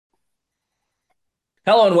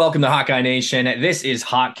Hello and welcome to Hawkeye Nation. This is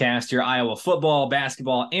Hotcast, your Iowa football,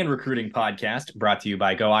 basketball, and recruiting podcast brought to you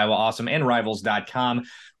by Go Iowa Awesome and Rivals.com.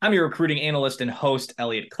 I'm your recruiting analyst and host,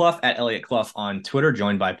 Elliot Clough, at Elliot Clough on Twitter,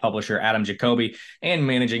 joined by publisher Adam Jacoby and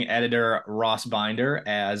managing editor Ross Binder,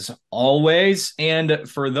 as always. And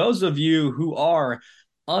for those of you who are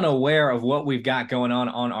unaware of what we've got going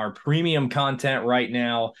on our premium content right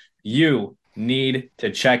now, you need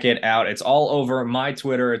to check it out. It's all over my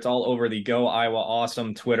Twitter. It's all over the Go Iowa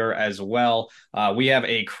Awesome Twitter as well. We have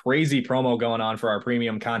a crazy promo going on for our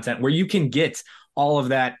premium content where you can get all of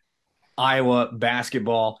that Iowa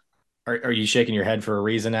basketball. Are you shaking your head for a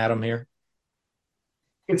reason, Adam, here?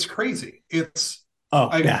 It's crazy.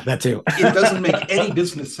 Oh, yeah, that too. It doesn't make any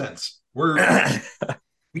business sense.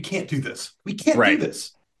 We can't do this. We can't do Right.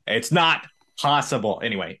 this. It's not possible.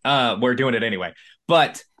 Anyway, we're doing it anyway.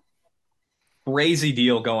 But crazy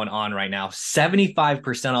deal going on right now.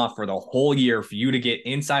 75% off for the whole year for you to get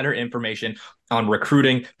insider information on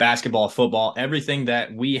recruiting, basketball, football, everything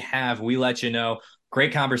that we have. We let you know.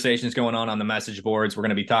 Great conversations going on the message boards. We're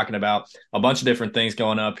going to be talking about a bunch of different things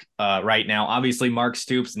going up right now. Obviously, Mark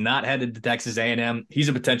Stoops not headed to Texas A&M. He's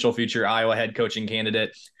a potential future Iowa head coaching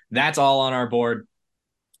candidate. That's all on our board,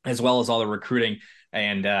 as well as all the recruiting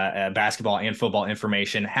and basketball and football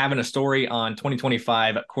information. Having a story on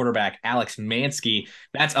 2025 quarterback Alex Mansky.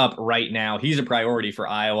 That's up right now. He's a priority for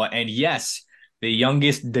Iowa. And yes, the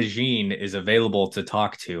youngest DeJean is available to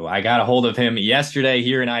talk to. I got a hold of him yesterday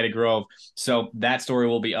here in Ida Grove. So that story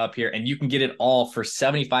will be up here. And you can get it all for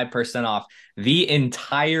 75% off the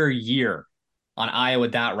entire year on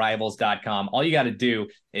iowa.rivals.com. All you got to do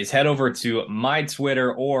is head over to my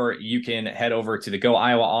Twitter, or you can head over to the Go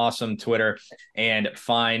Iowa Awesome Twitter and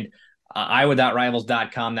find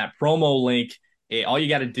iowa.rivals.com. That promo link, all you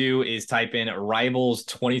got to do is type in Rivals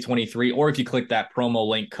 2023, or if you click that promo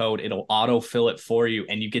link code, it'll auto-fill it for you,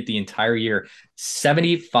 and you get the entire year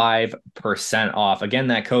 75% off. Again,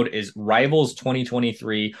 that code is Rivals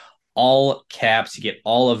 2023, all caps. You get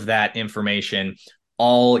all of that information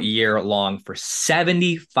all year long for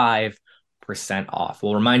 75% off.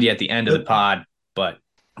 We'll remind you at the end of the pod, but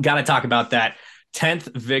got to talk about that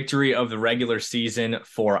 10th victory of the regular season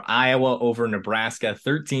for Iowa over Nebraska,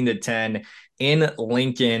 13-10 in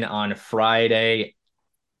Lincoln on Friday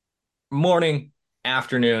morning,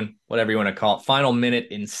 afternoon, whatever you want to call it. Final minute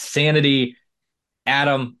insanity.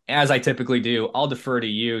 Adam, as I typically do, I'll defer to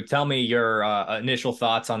you. Tell me your initial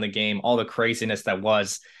thoughts on the game, all the craziness that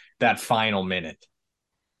was that final minute.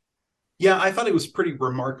 Yeah, I thought it was pretty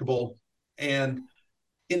remarkable. And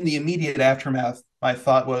in the immediate aftermath, my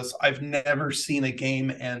thought was, I've never seen a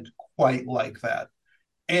game end quite like that.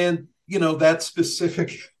 And, that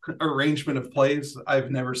specific arrangement of plays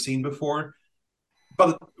I've never seen before.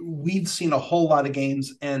 But we've seen a whole lot of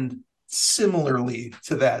games end similarly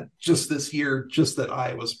to that just this year, just that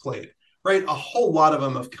Iowa's played, right? A whole lot of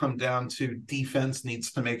them have come down to defense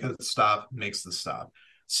needs to make a stop, makes the stop.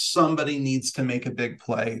 Somebody needs to make a big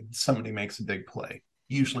play. Somebody makes a big play.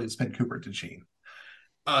 Usually it's been Cooper DeJean.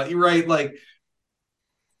 You're right.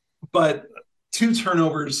 But two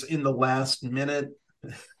turnovers in the last minute,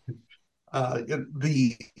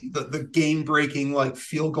 the game breaking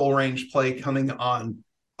field goal range play coming on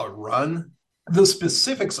a run. The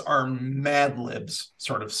specifics are Mad Libs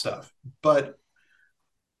sort of stuff, but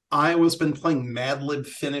Iowa's been playing Mad Lib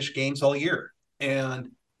finish games all year,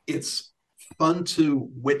 and it's fun to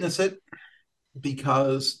witness it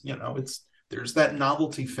because there's that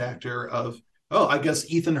novelty factor of, oh, I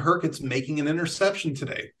guess Ethan Hurkett's making an interception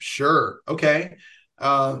today. Sure, okay,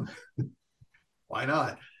 why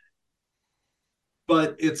not?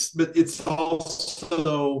 But it's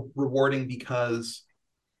also rewarding because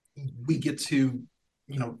we get to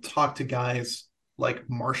talk to guys like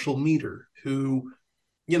Marshall MEEDER, who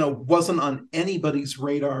wasn't on anybody's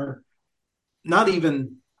radar, not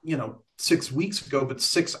even 6 weeks ago, but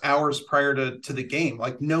 6 hours prior to the game.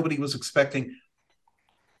 Like, nobody was expecting.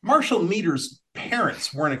 Marshall MEEDER's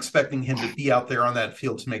parents weren't expecting him to be out there on that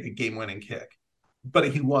field to make a game-winning kick,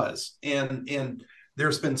 but he was. And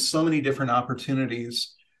there's been so many different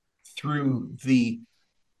opportunities through the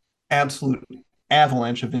absolute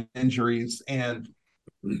avalanche of injuries and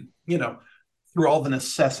through all the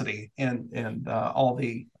necessity and all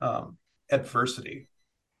the adversity.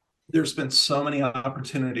 There's been so many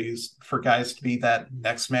opportunities for guys to be that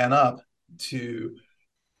next man up, to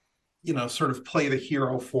sort of play the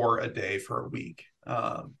hero for a day, for a week,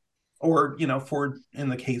 or for, in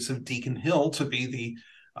the case of Deacon Hill, to be the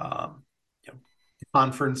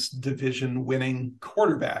conference division winning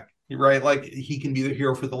quarterback, right? Like, he can be the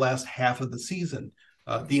hero for the last half of the season,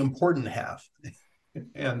 the important half.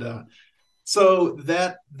 And So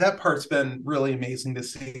that part's been really amazing to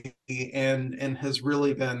see, and has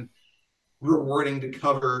really been rewarding to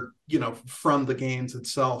cover, from the games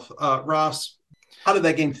itself. Ross, how did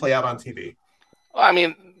that game play out on TV? Well, I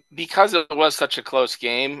mean, because it was such a close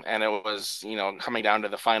game and it was, coming down to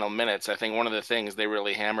the final minutes, I think one of the things they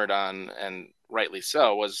really hammered on, and rightly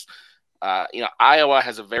so, was, Iowa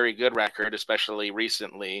has a very good record, especially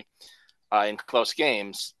recently, in close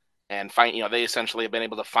games, and they essentially have been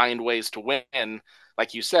able to find ways to win.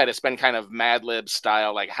 Like you said, it's been kind of Mad Lib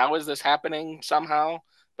style, like, how is this happening somehow?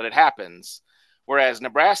 But it happens. Whereas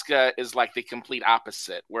Nebraska is like the complete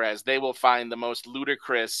opposite, whereas they will find the most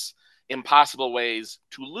ludicrous, impossible ways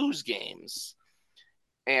to lose games.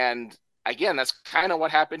 And again, that's kind of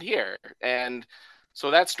what happened here. And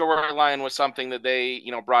so that storyline was something that they,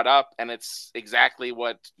 brought up, and it's exactly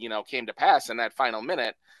what, came to pass in that final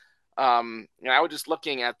minute. I was just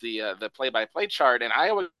looking at the play-by-play chart, and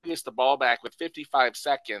Iowa gets the ball back with 55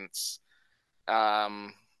 seconds,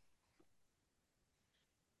 um,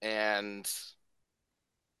 and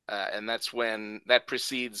and that's when that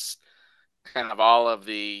precedes kind of all of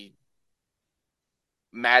the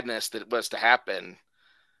madness that was to happen,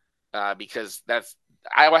 because that's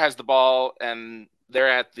Iowa has the ball and they're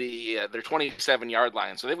at their 27-yard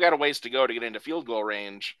line, so they've got a ways to go to get into field goal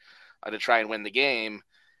range, to try and win the game.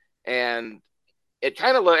 And it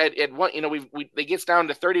kind of at one, they gets down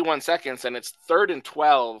to 31 seconds and it's 3rd and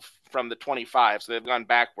 12 from the 25, so they've gone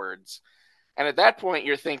backwards. And at that point,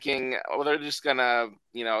 you're thinking, well, they're just gonna,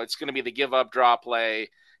 it's gonna be the give up draw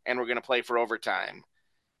play, and we're gonna play for overtime.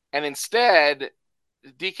 And instead,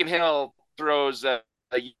 Deacon Hill throws a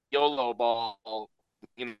YOLO ball,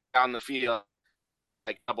 down the field,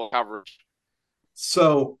 like double coverage.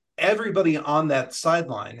 So everybody on that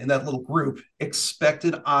sideline in that little group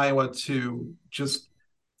expected Iowa to just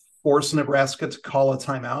force Nebraska to call a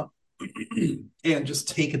timeout and just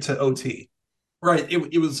take it to OT. Right.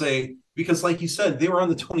 It was because like you said, they were on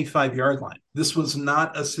the 25-yard line. This was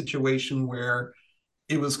not a situation where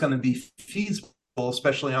it was going to be feasible,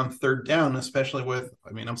 especially on third down, especially with,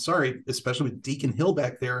 I'm sorry, especially with Deacon Hill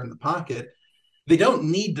back there in the pocket. They don't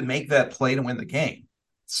need to make that play to win the game.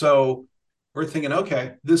 So we're thinking,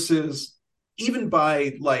 okay, this is, even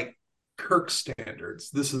by like Kirk standards,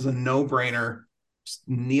 this is a no-brainer. Just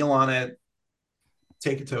kneel on it,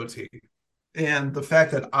 take it to OT. And the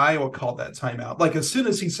fact that Iowa called that timeout, like as soon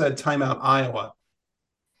as he said timeout Iowa,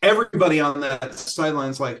 everybody on that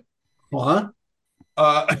sideline's like, what?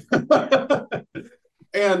 Uh,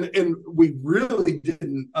 and we really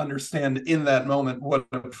didn't understand in that moment what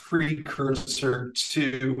a precursor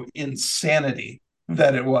to insanity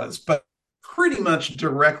that it was, but pretty much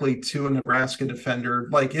directly to a Nebraska defender.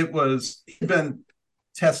 Like he'd been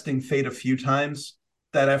testing fate a few times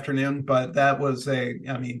that afternoon, but that was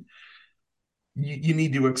you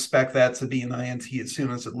need to expect that to be an INT as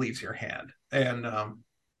soon as it leaves your hand. And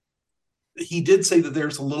he did say that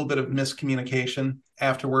there's a little bit of miscommunication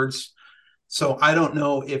afterwards. So I don't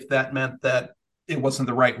know if that meant that it wasn't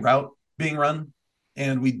the right route being run.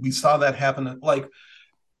 And we saw that happen. Like,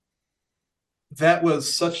 that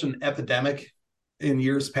was such an epidemic in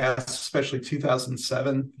years past, especially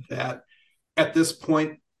 2007, that at this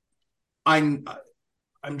point, I'm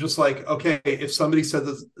just like, okay, if somebody says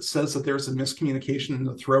that there's a miscommunication and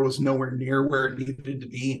the throw is nowhere near where it needed to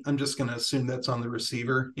be, I'm just going to assume that's on the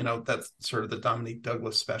receiver. That's sort of the Dominique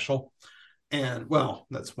Douglas special. And, well,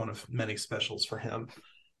 that's one of many specials for him.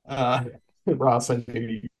 Ross, I knew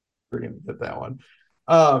you were going to get that one.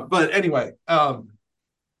 But anyway,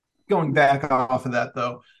 going back off of that,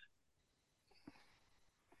 though,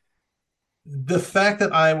 the fact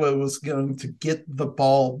that Iowa was going to get the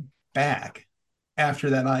ball back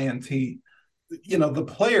after that INT, the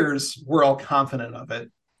players were all confident of it.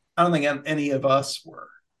 I don't think any of us were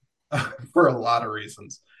for a lot of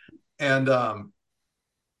reasons. And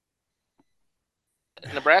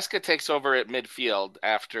Nebraska takes over at midfield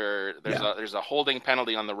after yeah, there's a holding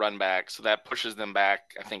penalty on the run back, so that pushes them back,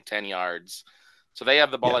 I think, 10 yards. So they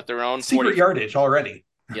have the ball yeah, at their own secret 40. yardage already.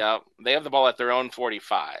 Yeah, they have the ball at their own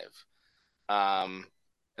 45. Um,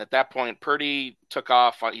 at that point, Purdy took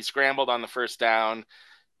off. He scrambled on the first down,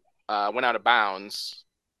 went out of bounds,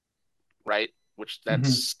 right? Which that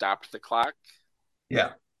Mm-hmm. stopped the clock.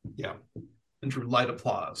 Yeah, yeah, and drew light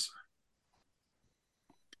applause.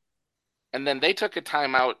 And then they took a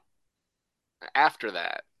timeout after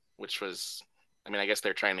that, which was, I guess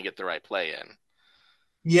they're trying to get the right play in.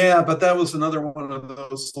 Yeah, but that was another one of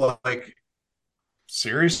those, like,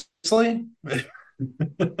 seriously?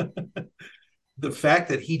 The fact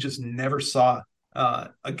that he just never saw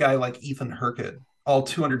a guy like Ethan Hurkett all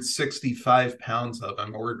 265 pounds of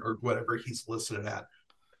him, or whatever he's listed at,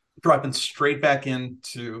 dropping straight back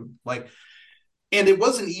into like, and it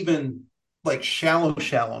wasn't even like shallow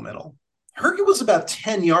middle. Herky was about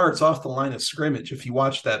 10 yards off the line of scrimmage. If you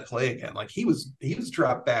watch that play again, like he was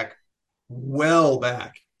dropped back, well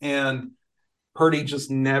back, and Purdy just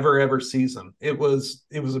never ever sees him. It was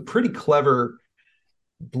a pretty clever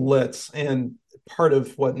blitz, and part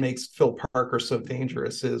of what makes Phil Parker so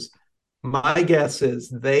dangerous is my guess is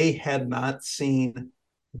they had not seen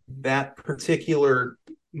that particular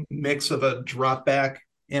mix of a drop back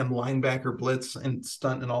and linebacker blitz and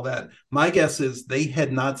stunt and all that. My guess is they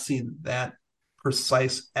had not seen that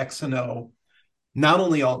precise X and O, not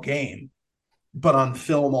only all game, but on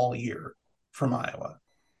film all year from Iowa.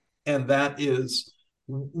 And that is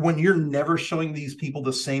when you're never showing these people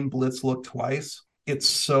the same blitz look twice, it's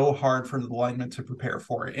so hard for the lineman to prepare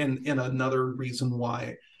for it. And another reason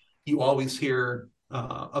why you always hear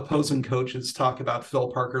opposing coaches talk about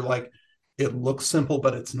Phil Parker like it looks simple,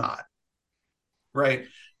 but it's not. Right?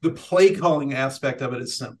 The play calling aspect of it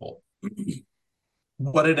is simple.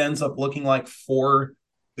 What it ends up looking like for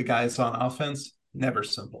the guys on offense, never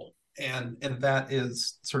simple. And that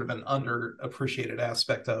is sort of an underappreciated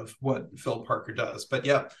aspect of what Phil Parker does. But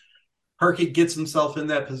yeah, Harkett gets himself in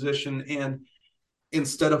that position, and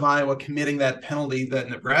instead of Iowa committing that penalty that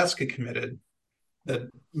Nebraska committed that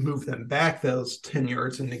moved them back those 10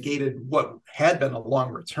 yards and negated what had been a long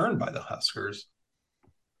return by the Huskers,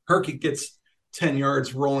 Harkett gets 10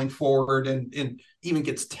 yards rolling forward and even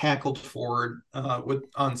gets tackled forward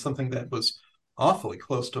on something that was awfully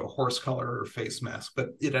close to a horse collar or face mask,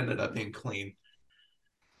 but it ended up being clean.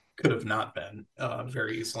 Could have not been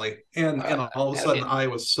very easily. And all of a sudden,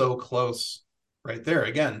 Iowa's so close right there.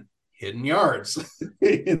 Again, hidden yards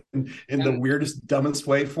in the weirdest, dumbest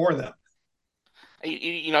way for them.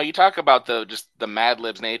 You talk about just the Mad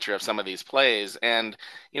Libs nature of some of these plays, and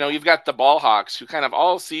you've got the ball hawks who kind of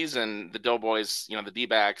all season, the Doughboys, the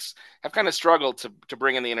D-backs have kind of struggled to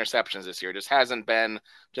bring in the interceptions this year. It just hasn't been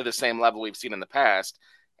to the same level we've seen in the past.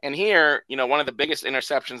 And here, one of the biggest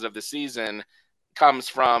interceptions of the season comes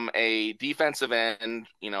from a defensive end,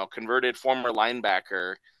 converted former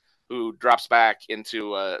linebacker who drops back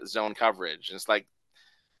into zone coverage. And it's like,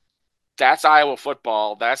 that's Iowa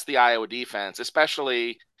football. That's the Iowa defense,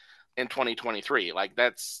 especially in 2023. Like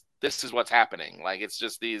this is what's happening. Like it's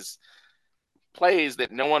just these plays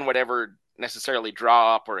that no one would ever necessarily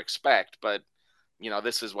draw up or expect, but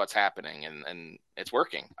this is what's happening, and it's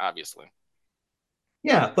working, obviously.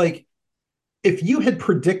 Yeah, like if you had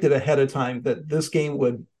predicted ahead of time that this game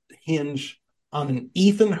would hinge on an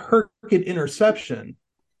Ethan Herkett interception,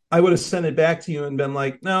 I would have sent it back to you and been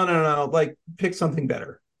like, no, like pick something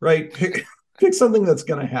better, right? Pick something that's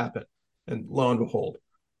going to happen. And lo and behold.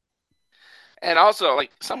 And also,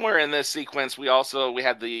 like somewhere in this sequence, we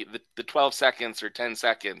had the 12 seconds or 10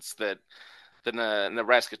 seconds that the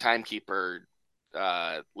Nebraska timekeeper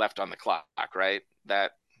left on the clock, right?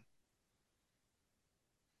 That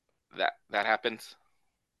happened.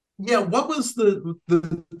 Yeah, what was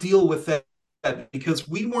the deal with that? Because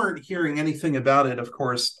we weren't hearing anything about it, of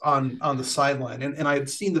course, on the sideline. And I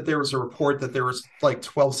had seen that there was a report that there was like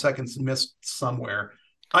 12 seconds missed somewhere.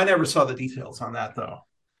 I never saw the details on that, though.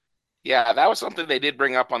 Yeah, that was something they did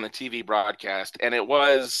bring up on the TV broadcast. And it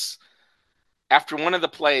was after one of the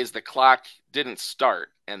plays, the clock didn't start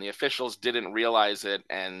and the officials didn't realize it.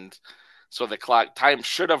 And so the clock time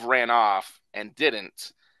should have ran off and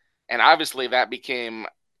didn't. And obviously that became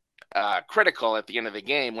critical at the end of the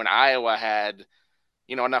game when Iowa had,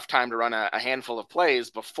 enough time to run a handful of plays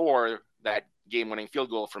before that game-winning field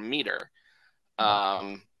goal from MEEDER.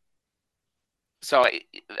 So,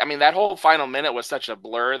 I mean, that whole final minute was such a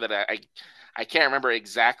blur that I can't remember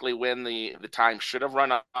exactly when the time should have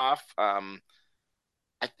run off.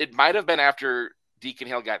 It might have been after Deacon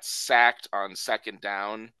Hill got sacked on second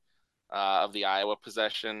down of the Iowa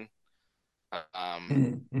possession.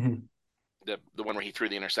 Mm-hmm. The one where he threw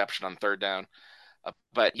the interception on third down.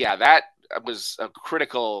 But yeah, that was a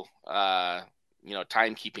critical,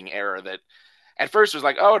 timekeeping error that at first was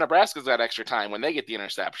like, oh, Nebraska's got extra time when they get the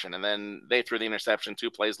interception. And then they threw the interception 2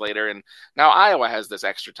 plays later. And now Iowa has this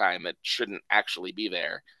extra time that shouldn't actually be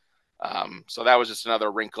there. So that was just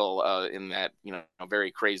another wrinkle in that,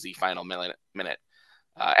 very crazy final minute.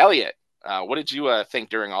 Elliot, what did you think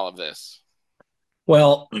during all of this?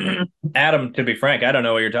 Well, Adam, to be frank, I don't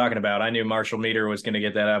know what you're talking about. I knew Marshall MEEDER was going to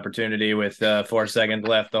get that opportunity with 4 seconds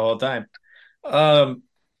left the whole time.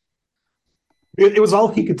 It was all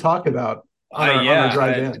he could talk about on our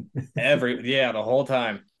drive in. The whole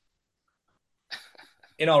time.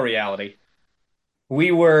 In all reality, we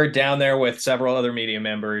were down there with several other media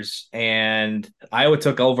members, and Iowa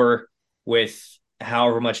took over with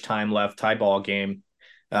however much time left, tie ball game.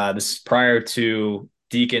 This is prior to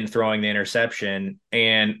Deacon throwing the interception.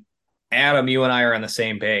 And Adam, you and I are on the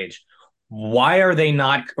same page. Why are they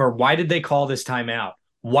not, or why did they call this timeout?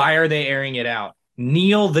 Why are they airing it out?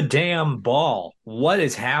 Kneel the damn ball. What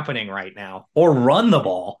is happening right now? Or run the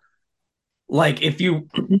ball. Like, if you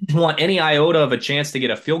want any iota of a chance to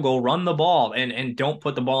get a field goal, run the ball and don't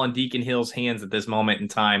put the ball in Deacon Hill's hands at this moment in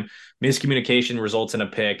time. Miscommunication results in a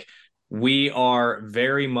pick. We are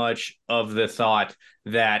very much of the thought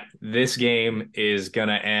that this game is going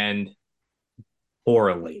to end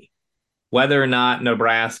poorly. Whether or not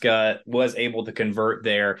Nebraska was able to convert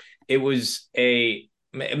there, it was maybe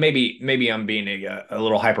I'm being a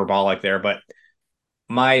little hyperbolic there, but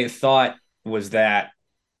my thought was that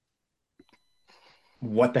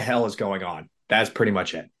what the hell is going on? That's pretty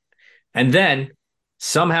much it. And then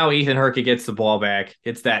somehow Ethan Hurkey gets the ball back,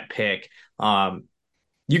 gets that pick.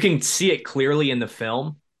 You can see it clearly in the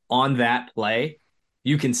film on that play.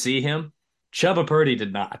 You can see him. Chubba Purdy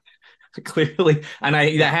did not clearly, and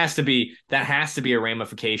that has to be a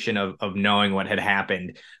ramification of knowing what had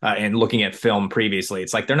happened and looking at film previously.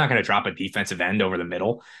 It's like they're not going to drop a defensive end over the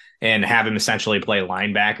middle and have him essentially play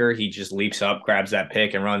linebacker. He just leaps up, grabs that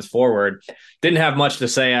pick, and runs forward. Didn't have much to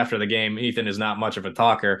say after the game. Ethan is not much of a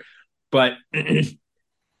talker, but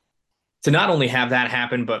to not only have that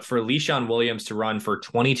happen, but for Le'Shawn Williams to run for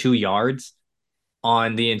 22 yards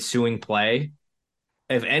on the ensuing play.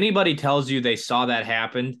 If anybody tells you they saw that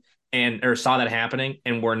happen or saw that happening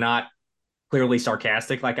and were not clearly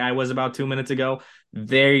sarcastic like I was about 2 minutes ago,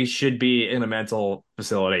 they should be in a mental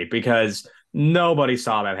facility because nobody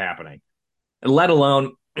saw that happening, let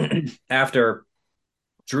alone after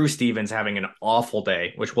Drew Stevens having an awful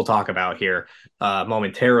day, which we'll talk about here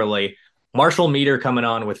momentarily. Marshall MEEDER coming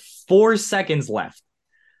on with 4 seconds left.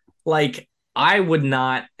 Like, I would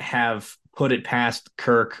not have put it past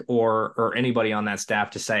Kirk or anybody on that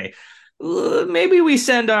staff to say, maybe we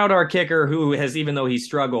send out our kicker who has, even though he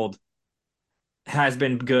struggled, has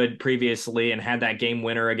been good previously and had that game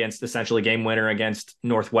winner against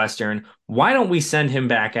Northwestern. Why don't we send him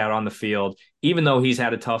back out on the field, even though he's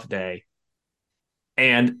had a tough day,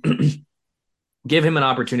 and give him an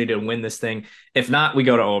opportunity to win this thing? If not, we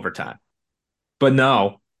go to overtime. But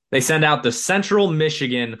no, they send out the Central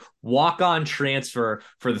Michigan walk-on transfer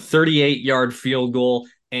for the 38-yard field goal,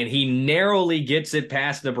 and he narrowly gets it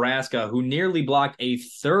past Nebraska, who nearly blocked a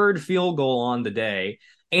third field goal on the day,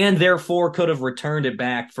 and therefore could have returned it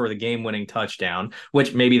back for the game-winning touchdown,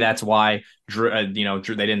 which maybe that's why Drew,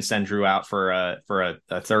 they didn't send Drew out for a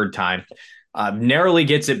third time. Narrowly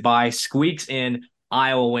gets it by, squeaks in,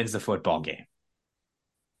 Iowa wins the football game.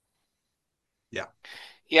 Yeah.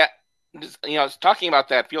 Talking about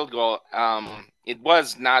that field goal, it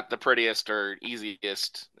was not the prettiest or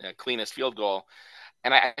easiest, cleanest field goal.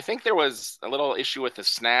 And I think there was a little issue with the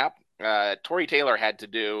snap. Torrey Taylor had to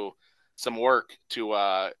do some work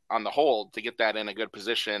on the hold to get that in a good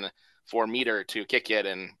position for MEEDER to kick it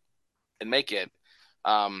and make it.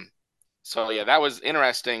 That was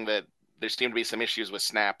interesting that there seemed to be some issues with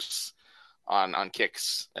snaps on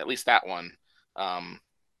kicks, at least that one,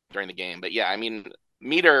 during the game. But yeah, I mean,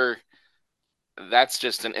 MEEDER, that's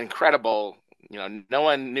just an incredible, no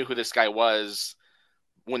one knew who this guy was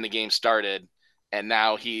when the game started. And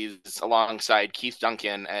now he's alongside Keith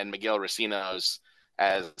Duncan and Miguel Racinos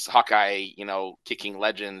as Hawkeye, kicking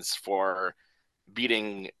legends for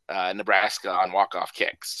beating Nebraska on walk-off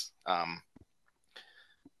kicks.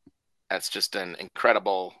 That's just an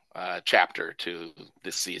incredible chapter to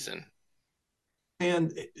this season.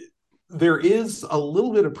 And there is a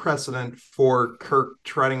little bit of precedent for Kirk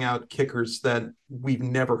trotting out kickers that we've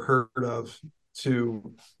never heard of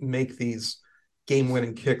to make these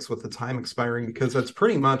game-winning kicks with the time expiring, because that's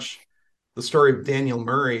pretty much the story of Daniel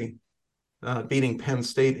Murray beating Penn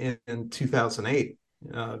State in 2008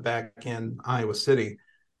 back in Iowa City.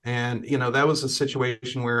 And, that was a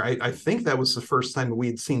situation where I think that was the first time that we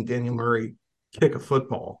had seen Daniel Murray kick a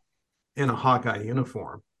football in a Hawkeye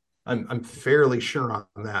uniform. I'm fairly sure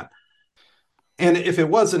on that. And if it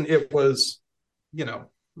wasn't, it was,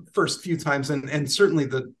 first few times, and certainly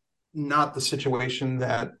not the situation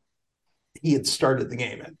that he had started the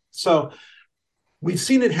game in. So we've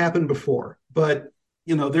seen it happen before, but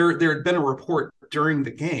there had been a report during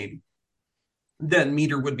the game that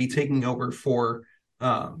MEEDER would be taking over for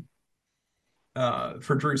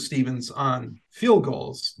Drew Stevens on field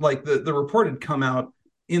goals. Like the report had come out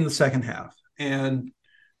in the second half, and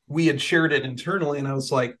we had shared it internally, and I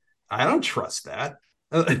was like, I don't trust that.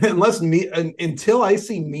 unless me until I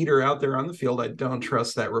see MEEDER out there on the field, I don't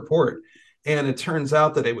trust that report. And it turns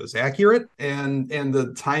out that it was accurate, and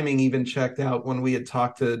the timing even checked out when we had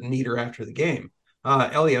talked to MEEDER after the game.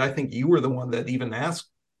 Elliot, I think you were the one that even asked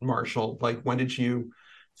Marshall, like, when did you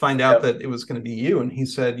find out Yep. that it was going to be you? And he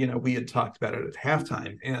said, we had talked about it at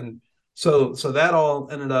halftime, and so that all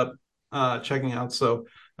ended up checking out. So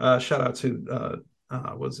shout out to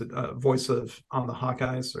was it voice of on the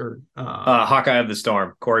Hawkeyes or Hawkeye of the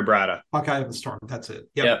Storm, Corey Brada. Hawkeye of the Storm. That's it.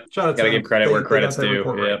 Yep. Yep. Shout out to Got to give them. credit where They got credit's that due.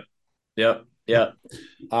 report right. Yep. Yep. Yeah.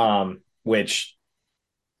 Yep. Which,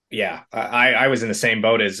 yeah, I was in the same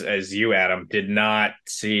boat as you, Adam. Did not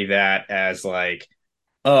see that as like,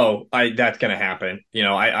 oh, that's gonna happen.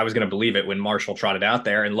 I was gonna believe it when Marshall trotted out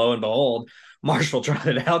there, and lo and behold, Marshall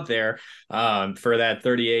trotted out there for that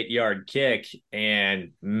 38-yard kick.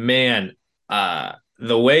 And man,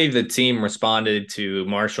 the way the team responded to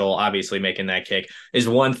Marshall obviously making that kick is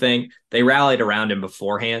one thing. They rallied around him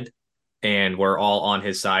beforehand and were all on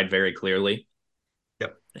his side very clearly.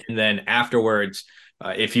 Yep. And then afterwards,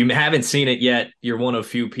 if you haven't seen it yet, you're one of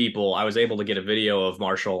few people. I was able to get a video of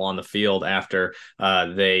Marshall on the field after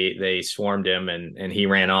they swarmed him and he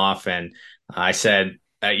ran off. And I said,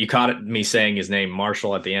 you caught me saying his name,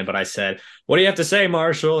 Marshall, at the end, but I said, "What do you have to say,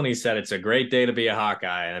 Marshall?" And he said, "It's a great day to be a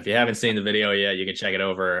Hawkeye." And if you haven't seen the video yet, you can check it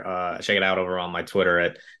out over on my Twitter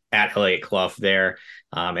at Elliot Clough there.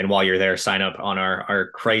 And while you're there, sign up on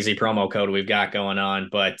our crazy promo code we've got going on.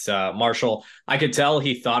 But Marshall, I could tell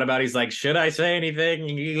he thought about it. He's like, should I say anything?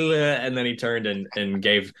 And then he turned and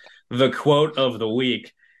gave the quote of the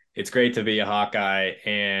week. It's great to be a Hawkeye.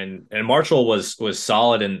 And Marshall was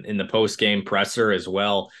solid in the post-game presser as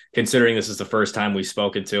well, considering this is the first time we've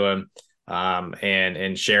spoken to him,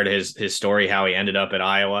 and shared his story, how he ended up at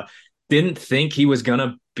Iowa. Didn't think he was going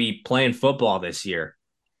to be playing football this year.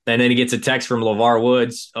 And then he gets a text from LeVar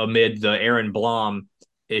Woods amid the Aaron Blom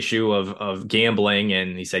issue of gambling.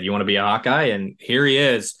 And he said, "You want to be a Hawkeye?" And here he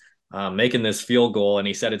is making this field goal. And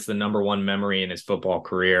he said it's the number one memory in his football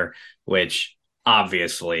career, which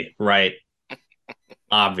obviously, right?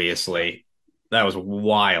 Obviously, that was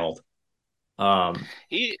wild.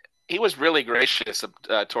 He was really gracious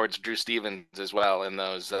towards Drew Stevens as well in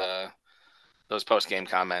those post game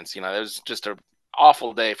comments. It was just an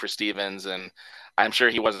awful day for Stevens, and I'm sure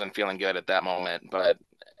he wasn't feeling good at that moment. But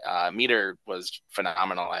MEEDER was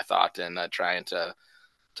phenomenal, I thought, in trying to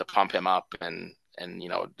pump him up and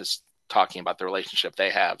just talking about the relationship they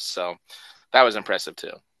have. So that was impressive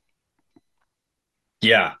too.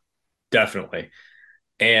 Yeah, definitely.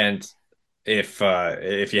 And if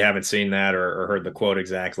you haven't seen that or heard the quote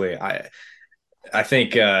exactly, I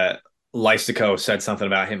think Lystico said something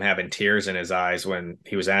about him having tears in his eyes when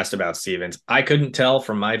he was asked about Stevens. I couldn't tell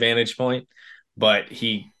from my vantage point, but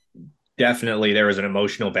he definitely, there was an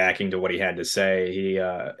emotional backing to what he had to say. He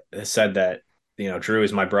said that, Drew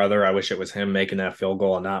is my brother. I wish it was him making that field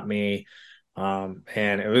goal and not me. And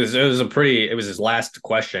it was his last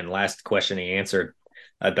question he answered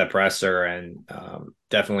at the presser, and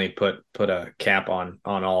definitely put a cap on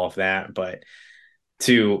all of that. But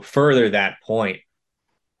to further that point,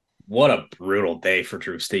 what a brutal day for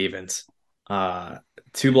Drew Stevens.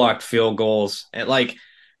 Two blocked field goals, and like,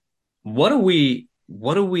 what do we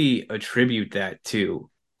attribute that to?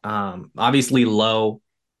 Obviously low,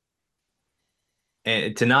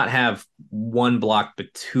 and to not have one blocked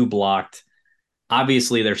but two blocked.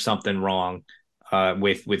 Obviously, there's something wrong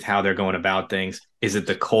with how they're going about things. Is it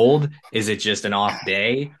the cold? Is it just an off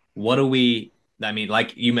day? What do we? I mean,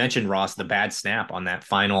 like you mentioned, Ross, the bad snap on that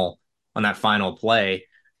final play.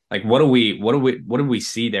 Like, what did we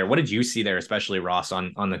see there? What did you see there, especially Ross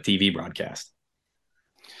on the TV broadcast?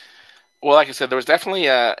 Well, like I said, there was definitely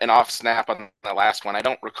an off snap on the last one. I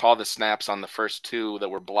don't recall the snaps on the first two that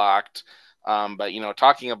were blocked. But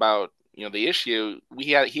talking about the issue,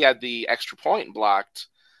 he had the extra point blocked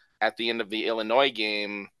at the end of the Illinois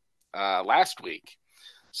game last week.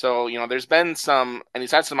 So there's been some, and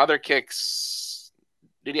he's had some other kicks.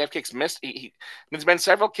 Did he have kicks missed? There's been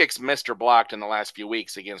several kicks missed or blocked in the last few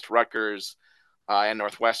weeks against Rutgers and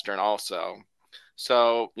Northwestern also.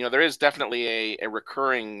 So there is definitely a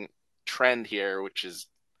recurring trend here, which is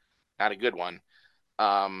not a good one.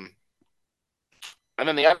 And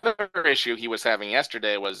then the other issue he was having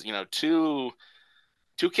yesterday was, two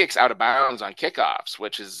kicks out of bounds on kickoffs,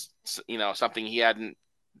 which is, something he hadn't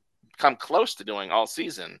come close to doing all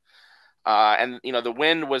season. And the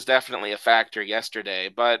wind was definitely a factor yesterday,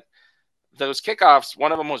 but those kickoffs,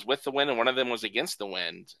 one of them was with the wind and one of them was against the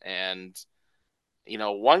wind. And,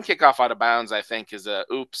 one kickoff out of bounds, I think, is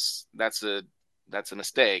oops, that's a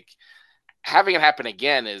mistake. Having it happen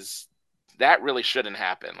again that really shouldn't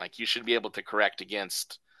happen. Like you should be able to correct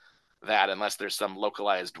against that unless there's some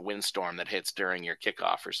localized windstorm that hits during your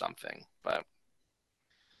kickoff or something. But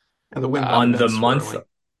And the wind might have On been the month swirling.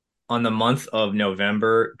 on the month of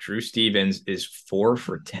November, Drew Stevens is 4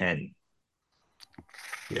 for 10.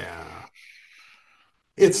 Yeah. some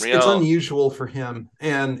It's real unusual for him,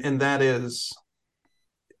 and that is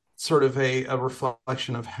sort of a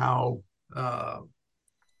reflection of how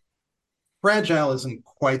fragile isn't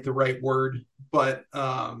quite the right word, but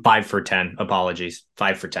 5 for 10. Apologies.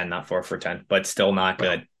 5 for 10, not 4 for 10, but still not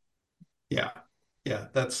well, good. yeah, yeah,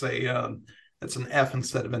 that's an F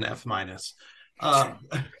instead of an F minus. Um,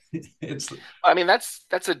 it's I mean, that's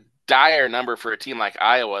a dire number for a team like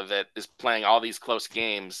Iowa that is playing all these close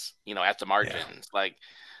games, at the yeah, margins. Like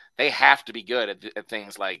they have to be good at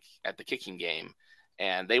things like at the kicking game,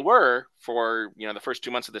 and they were for the first 2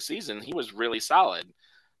 months of the season. He was really solid,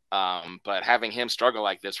 but having him struggle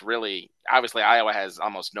like this really, obviously, Iowa has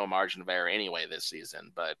almost no margin of error anyway this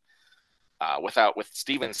season. But with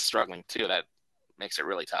Stevens struggling too, that makes it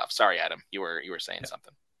really tough. Sorry, Adam, you were saying yeah,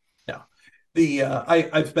 something. yeah.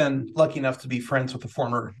 I've been lucky enough to be friends with the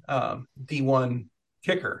former D1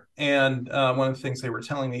 kicker, and one of the things they were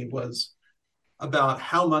telling me was about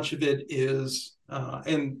how much of it is,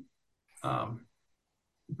 and um,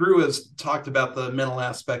 Drew has talked about the mental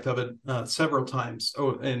aspect of it several times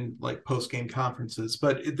in like post game conferences,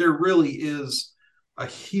 but there really is a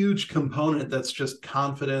huge component that's just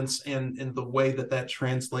confidence and the way that that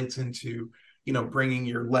translates into bringing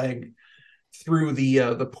your leg through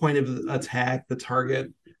the point of the attack, the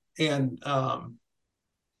target, and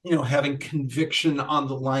having conviction on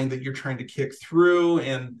the line that you're trying to kick through,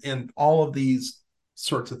 and all of these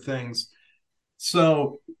sorts of things.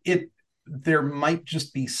 So there might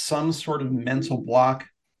just be some sort of mental block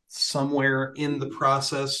somewhere in the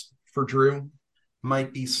process for Drew.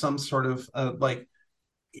 Might be some sort of like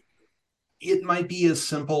it might be as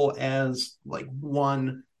simple as like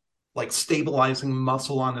one like stabilizing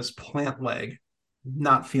muscle on his plant leg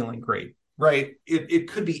not feeling great, right? It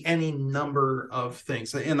could be any number of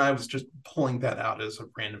things, and I was just pulling that out as a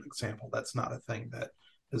random example. That's not a thing that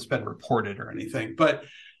has been reported or anything, but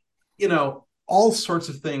all sorts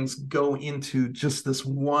of things go into just this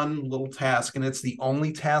one little task, and it's the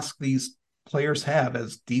only task these players have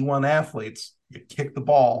as D1 athletes. You kick the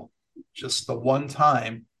ball just the one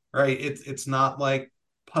time, right? It's not like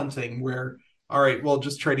punting where, all right, well,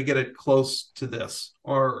 just try to get it close to this,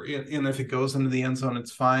 or and if it goes into the end zone,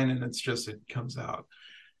 it's fine, and it's just it comes out.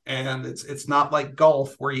 And it's not like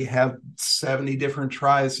golf where you have 70 different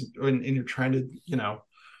tries and you're trying to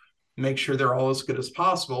make sure they're all as good as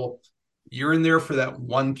possible. You're in there for that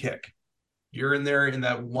one kick. You're in there in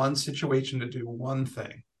that one situation to do one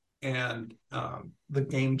thing. And the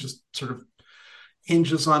game just sort of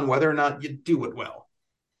hinges on whether or not you do it well.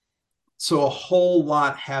 So a whole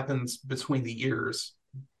lot happens between the ears.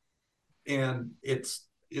 And it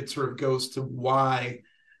sort of goes to why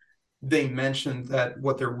they mentioned that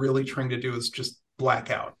what they're really trying to do is just black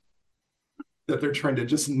out, that they're trying to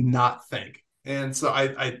just not think. And so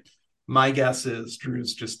I my guess is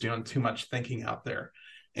Drew's just doing too much thinking out there,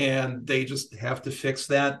 and they just have to fix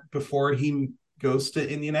that before he goes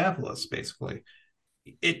to Indianapolis. Basically,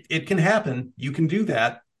 it can happen. You can do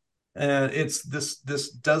that. It's this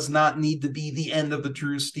does not need to be the end of the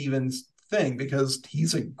Drew Stevens thing because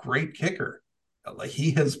he's a great kicker. Like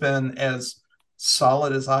he has been as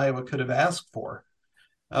solid as Iowa could have asked for.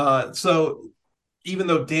 So even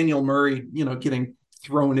though Daniel Murray, getting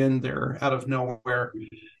thrown in there out of nowhere,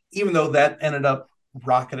 even though that ended up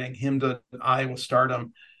rocketing him to Iowa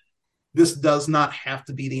stardom, this does not have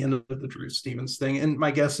to be the end of the Drew Stevens thing. And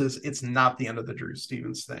my guess is it's not the end of the Drew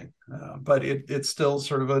Stevens thing. But it's still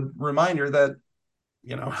sort of a reminder that,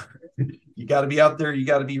 you got to be out there. You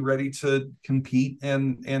got to be ready to compete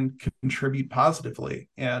and contribute positively.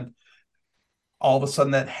 And all of a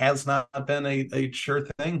sudden, that has not been a sure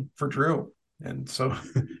thing for Drew. And so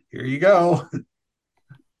here you go.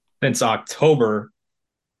 Since October,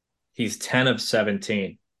 he's 10 of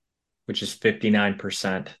 17, which is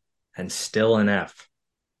 59%, and still an F.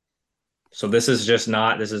 So this is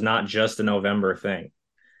not just a November thing.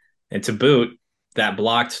 And to boot, that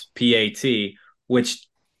blocked PAT, which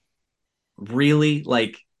really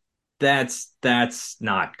that's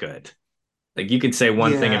not good. Like you could say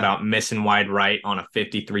one thing Yeah. about missing wide right on a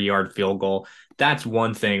 53-yard field goal. That's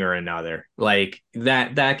one thing or another. Like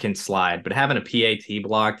that can slide, but having a PAT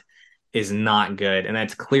blocked is not good, and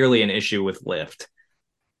that's clearly an issue with lift.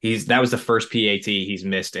 That was the first PAT he's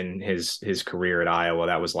missed in his career at Iowa.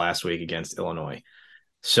 That was last week against Illinois.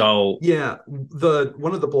 So Yeah. The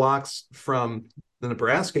one of the blocks from the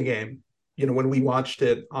Nebraska game, when we watched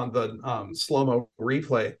it on the slow-mo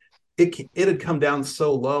replay, it had come down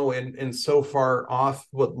so low and so far off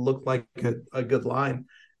what looked like a good line.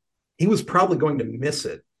 He was probably going to miss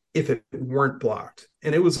it if it weren't blocked.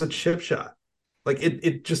 And it was a chip shot. Like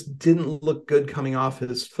it just didn't look good coming off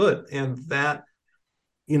his foot. And that,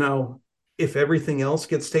 if everything else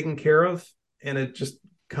gets taken care of and it just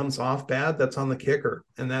comes off bad, that's on the kicker.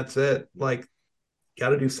 And that's it. Like, got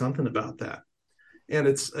to do something about that. And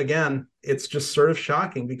it's just sort of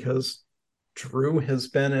shocking because Drew has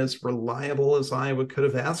been as reliable as Iowa could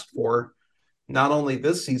have asked for, not only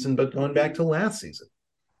this season, but going back to last season.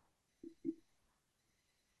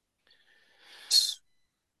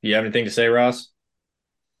 You have anything to say, Ross?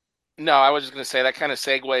 No, I was just going to say that kind of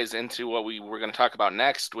segues into what we were going to talk about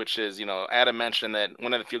next, which is, Adam mentioned that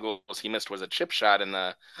one of the field goals he missed was a chip shot in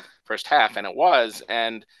the first half, and it was.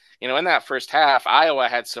 And, in that first half, Iowa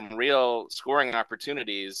had some real scoring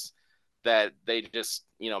opportunities that they just,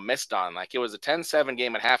 missed on. Like, it was a 10-7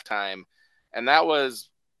 game at halftime, and that was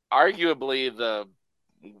arguably the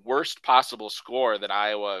worst possible score that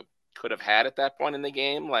Iowa could have had at that point in the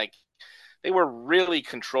game. Like, they were really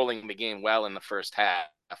controlling the game well in the first half.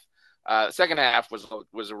 The second half was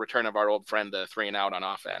a return of our old friend, the 3-and-out on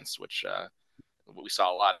offense, which we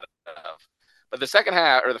saw a lot of. But the second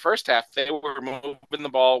half, or the first half, they were moving the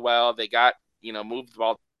ball well. They got, moved the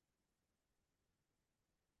ball,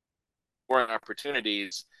 scoring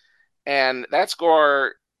opportunities. And that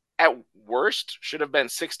score, at worst, should have been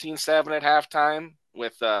 16-7 at halftime,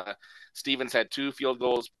 with Stevens had 2 field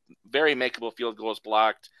goals, very makeable field goals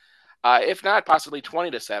blocked. If not, possibly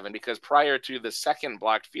 20-7, because prior to the second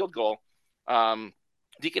blocked field goal,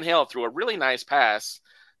 Deacon Hill threw a really nice pass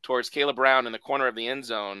towards Caleb Brown in the corner of the end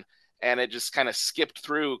zone, and it just kind of skipped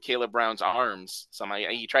through Caleb Brown's arms. Somehow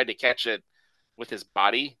he tried to catch it with his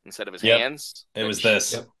body instead of his hands. It was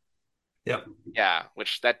this. Yep. Yeah,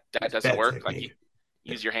 which that doesn't work. Technique. Like,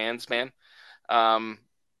 use your hands, man. And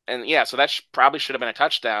yeah, so that probably should have been a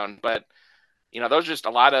touchdown, but those are just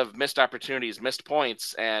a lot of missed opportunities, missed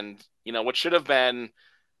points, and what should have been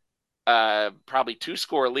probably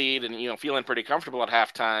 2-score lead, and feeling pretty comfortable at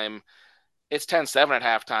halftime. It's 10-7 at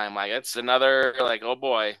halftime. Like, it's another, like, oh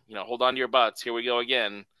boy, hold on to your butts, here we go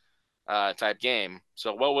again, type game.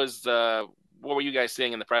 So what were you guys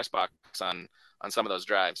seeing in the press box on some of those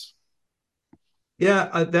drives?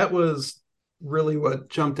 Yeah, that was really what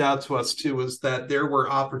jumped out to us too, was that there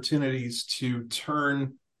were opportunities to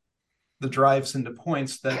turn the drives into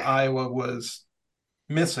points that Iowa was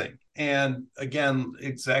missing. And again,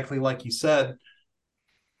 exactly like you said,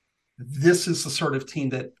 this is the sort of team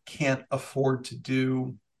that can't afford to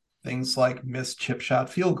do things like miss chip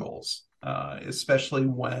shot field goals, especially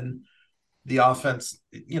when the offense,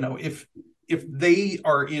 if they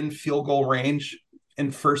are in field goal range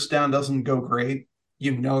and first down doesn't go great,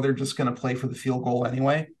 they're just going to play for the field goal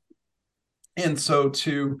anyway. And so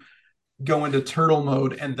to go into turtle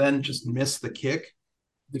mode and then just miss the kick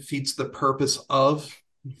defeats the purpose of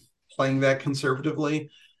playing that conservatively.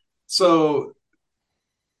 So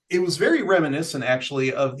it was very reminiscent,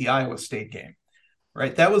 actually, of the Iowa State game,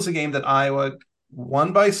 right? That was a game that Iowa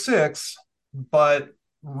won by 6, but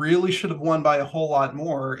really should have won by a whole lot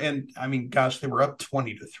more. And I mean, gosh, they were up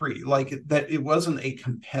 20-3. Like, that, it wasn't a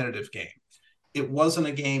competitive game. It wasn't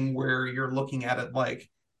a game where you're looking at it like,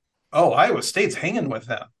 oh, Iowa State's hanging with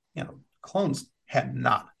them. Clones had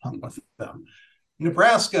not hung with them.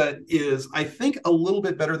 Nebraska is, I think, a little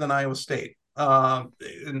bit better than Iowa State.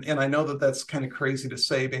 And I know that that's kind of crazy to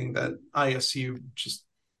say, being that ISU just,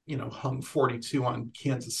 hung 42 on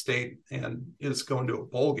Kansas State and is going to a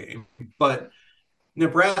bowl game. But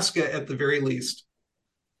Nebraska, at the very least,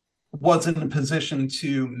 was in a position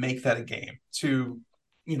to make that a game, to,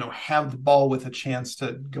 have the ball with a chance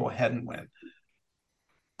to go ahead and win.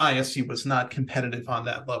 ISU was not competitive on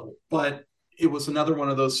that level, but it was another one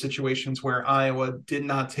of those situations where Iowa did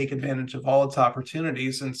not take advantage of all its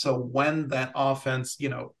opportunities. And so when that offense,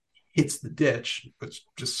 hits the ditch, which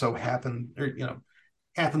just so happened, or,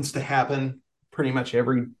 happens to happen pretty much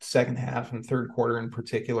every second half and third quarter in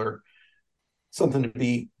particular, something to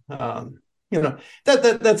be,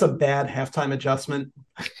 that's a bad halftime adjustment.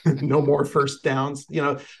 No more first downs.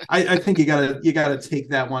 I think you gotta take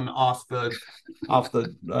that one off the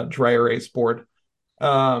dry erase board.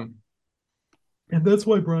 And that's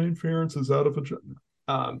why Brian Ferentz is out of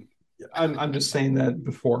a. I'm just saying that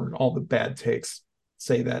before all the bad takes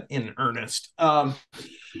say that in earnest. But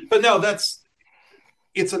no,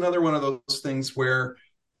 it's another one of those things where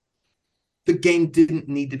the game didn't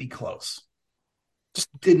need to be close. Just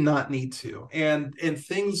did not need to. And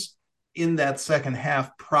things in that second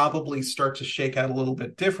half probably start to shake out a little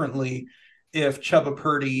bit differently if Chuba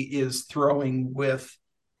Purdy is throwing with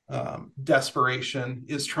desperation,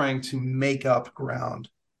 is trying to make up ground,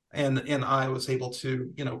 and I was able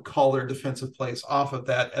to call their defensive plays off of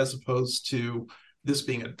that, as opposed to this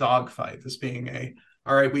being a dogfight, this being a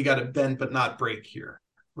all right, we got to bend but not break here,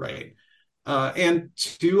 right? And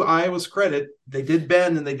to Iowa's credit, they did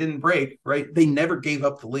bend and they didn't break, right? They never gave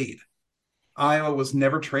up the lead. Iowa was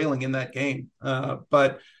never trailing in that game,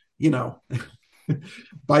 but you know,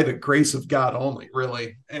 by the grace of God only,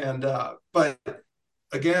 really. And but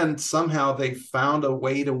again, somehow they found a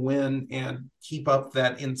way to win and keep up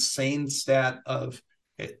that insane stat of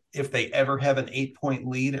if they ever have an 8-point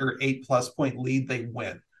lead or 8+ point lead, they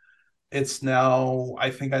win. It's now,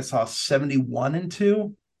 I think I saw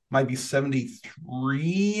 71-2, might be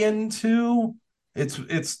 73-2.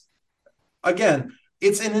 It's again,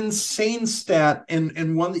 it's an insane stat,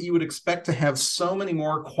 and one that you would expect to have so many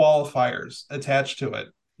more qualifiers attached to it.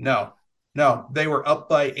 No, no, they were up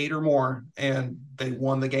by 8 or more, and they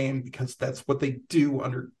won the game because that's what they do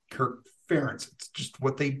under Kirk Ferentz. It's just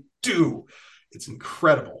what they do. It's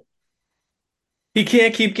incredible. He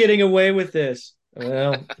can't keep getting away with this.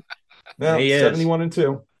 Well, Well, he is.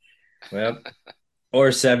 71-2. Well, or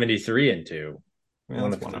 73-2. Yeah,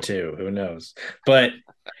 One of the two. Who knows? But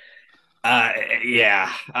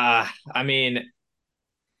yeah. I mean,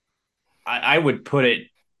 I would put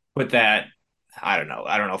that. I don't know.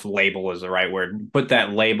 I don't know if label is the right word. Put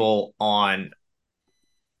that label on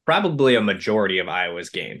probably a majority of Iowa's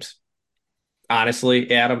games.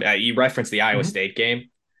 Honestly, Adam, you referenced the Iowa State game.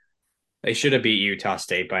 They should have beat Utah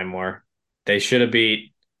State by more. They should have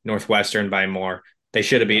beat Northwestern by more. They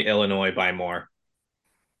should have beat Illinois by more.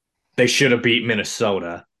 They should have beat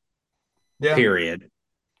Minnesota. Yeah. Period.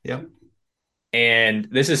 Yeah. And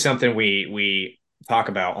this is something we talk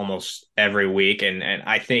about almost every week, and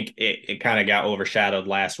I think it kind of got overshadowed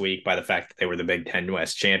last week by the fact that they were the Big Ten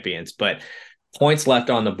West champions. But points left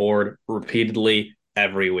on the board repeatedly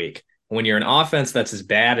every week. When you're an offense that's as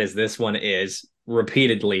bad as this one is,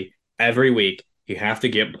 repeatedly every week, you have to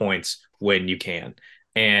get points when you can.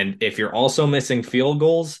 And if you're also missing field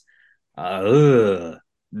goals,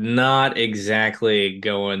 not exactly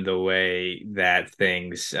going the way that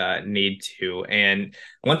things need to. And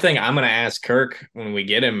one thing I'm going to ask Kirk when we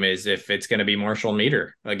get him is if it's going to be Marshall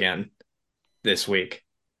MEEDER again this week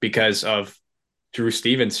because of Drew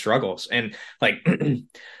Stevens' struggles. And like,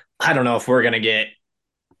 I don't know if we're going to get,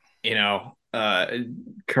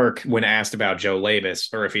 Kirk when asked about Joe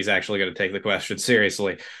Labus or if he's actually going to take the question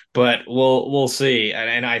seriously, but we'll see.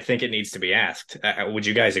 And I think it needs to be asked. Would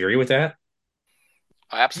you guys agree with that?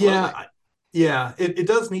 Absolutely. Yeah, it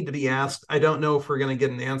does need to be asked. I don't know if we're going to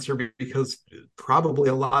get an answer because probably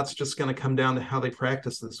a lot's just going to come down to how they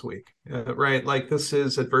practice this week, right? Like this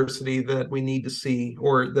is adversity that we need to see,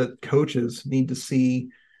 or that coaches need to see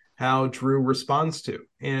how Drew responds to,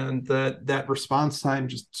 and that response time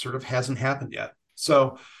just sort of hasn't happened yet.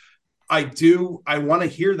 So I want to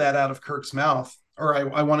hear that out of Kirk's mouth, or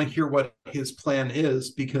I want to hear what his plan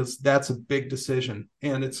is, because that's a big decision,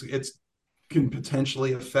 and it's can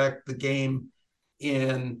potentially affect the game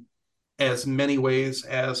in as many ways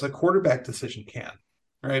as a quarterback decision can,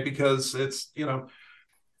 right? Because it's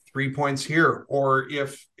 3 points here, or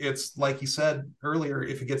if it's like you said earlier,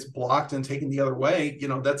 if it gets blocked and taken the other way,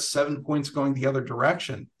 that's 7 points going the other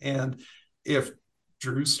direction. And if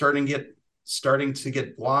Drew's starting to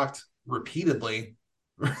get blocked repeatedly,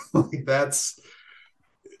 like that's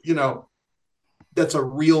a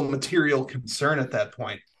real material concern at that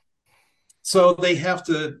point. So they have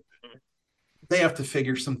to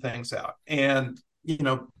figure some things out. And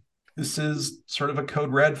this is sort of a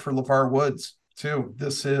code red for LeVar Woods too.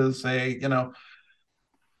 This is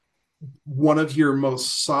one of your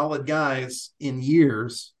most solid guys in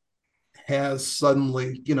years has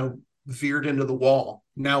suddenly, veered into the wall.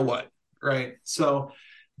 Now what? Right. So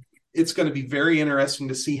it's going to be very interesting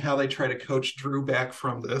to see how they try to coach Drew back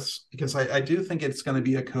from this, because I do think it's going to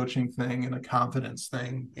be a coaching thing and a confidence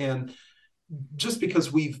thing. And just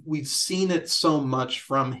because we've seen it so much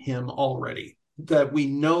from him already, that we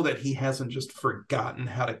know that he hasn't just forgotten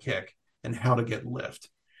how to kick and how to get lift,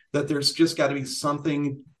 that there's just got to be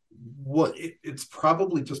something. It's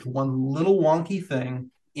probably just one little wonky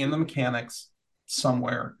thing in the mechanics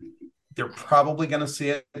somewhere. They're probably going to see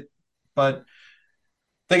it, but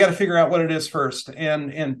they got to figure out what it is first,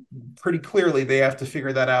 and pretty clearly they have to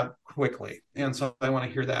figure that out quickly. And so I want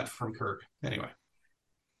to hear that from Kirk anyway.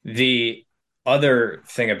 The other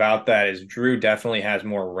thing about that is Drew definitely has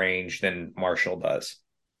more range than Marshall does.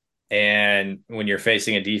 And when you're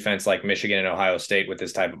facing a defense like Michigan and Ohio State with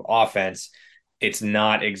this type of offense, it's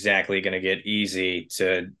not exactly going to get easy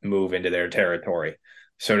to move into their territory.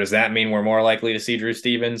 So does that mean we're more likely to see Drew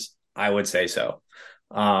Stevens? I would say so.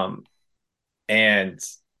 And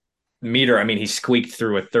MEEDER, I mean, he squeaked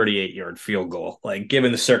through a 38-yard field goal. Like,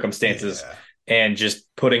 given the circumstances Yeah. and just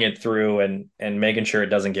putting it through and making sure it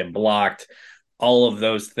doesn't get blocked, all of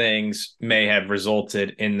those things may have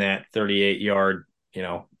resulted in that 38-yard,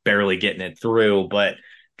 barely getting it through. But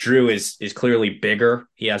Drew is clearly bigger.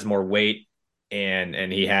 He has more weight,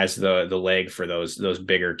 and he has the leg for those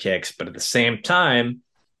bigger kicks. But at the same time,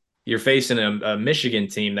 you're facing a Michigan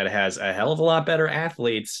team that has a hell of a lot better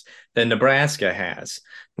athletes than Nebraska has.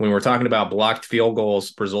 When we're talking about blocked field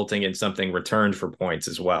goals resulting in something returned for points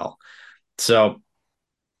as well. So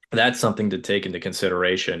that's something to take into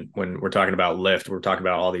consideration when we're talking about lift. We're talking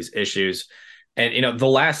about all these issues. And, the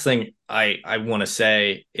last thing I want to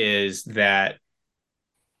say is that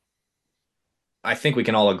I think we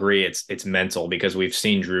can all agree it's mental because we've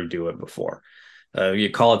seen Drew do it before. You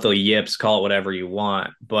call it the yips, call it whatever you want,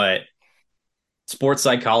 but sports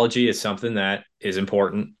psychology is something that is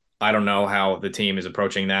important. I don't know how the team is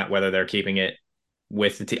approaching that, whether they're keeping it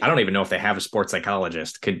with the team. I don't even know if they have a sports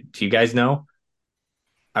psychologist. Do you guys know?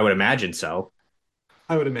 I would imagine so.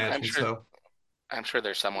 I would I'm imagine sure so. I'm sure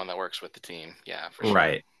there's someone that works with the team. Yeah, for sure.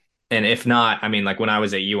 Right. And if not, I mean, like when I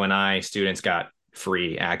was at UNI, students got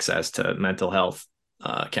free access to mental health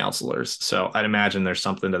counselors. So I'd imagine there's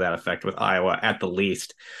something to that effect with Iowa at the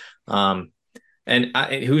least. Um,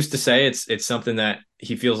 who's to say it's something that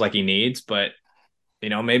he feels like he needs, but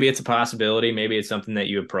maybe it's a possibility. Maybe it's something that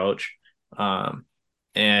you approach, um,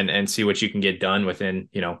 and see what you can get done within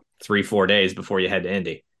 3-4 days before you head to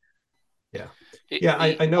Indy. Yeah. The, Yeah,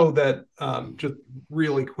 I the know that just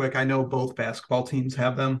really quick, I know both basketball teams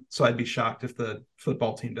have them, so I'd be shocked if the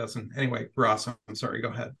football team doesn't. Anyway, Ross, I'm sorry, go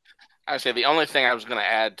ahead. I would say the only thing I was going to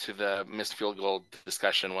add to the missed field goal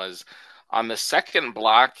discussion was on the second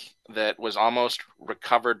block that was almost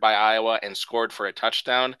recovered by Iowa and scored for a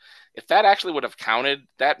touchdown. If that actually would have counted,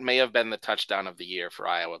 that may have been the touchdown of the year for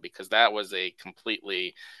Iowa because that was a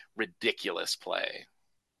completely ridiculous play.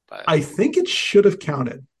 But I think it should have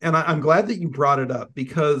counted, and I'm glad that you brought it up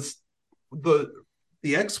because the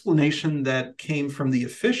the explanation that came from the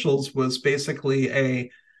officials was basically a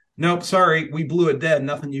nope, sorry, we blew it dead,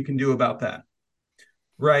 nothing you can do about that.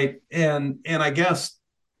 Right. And I guess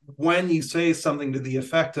when you say something to the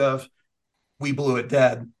effect of we blew it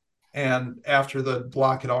dead and after the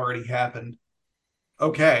block had already happened,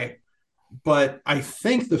 okay. But I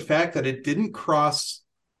think the fact that it didn't cross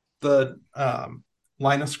the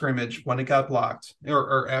line of scrimmage when it got blocked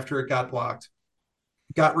or after it got blocked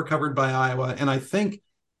got recovered by Iowa, and I think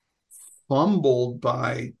fumbled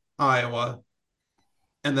by Iowa,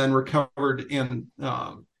 and then recovered in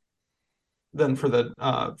then for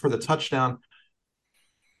the touchdown.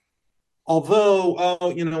 Although,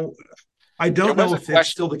 I there don't was know a if it's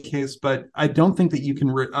question. still the case, but I don't think that you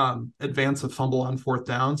can advance a fumble on fourth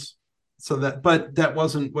downs. But that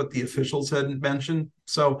wasn't what the officials had mentioned.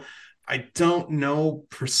 So I don't know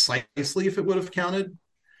precisely if it would have counted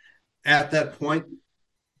at that point.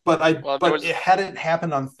 Well, there But was it hadn't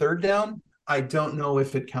happened on third down. I don't know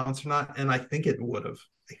if it counts or not, and I think it would have.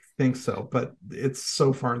 I think so, but it's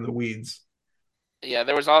so far in the weeds. Yeah,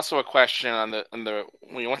 there was also a question on the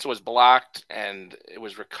when once it was blocked and it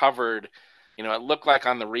was recovered, it looked like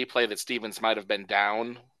on the replay that Stevens might have been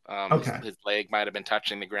down. Okay. His leg might have been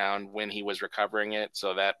touching the ground when he was recovering it,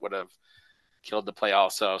 so that would have killed the play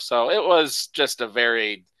also. So it was just a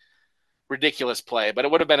very ridiculous play, but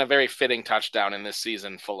it would have been a very fitting touchdown in this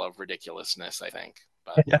season full of ridiculousness, I think.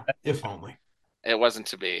 But Yeah, if only. it wasn't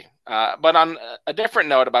to be. But on a different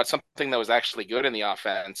note about something that was actually good in the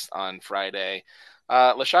offense on Friday,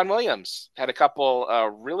 LaShawn Williams had a couple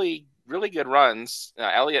really, really good runs.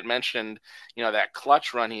 Elliot mentioned, that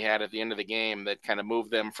clutch run he had at the end of the game that kind of moved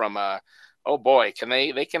them from oh boy,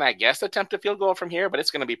 they can, I guess, attempt a field goal from here, but it's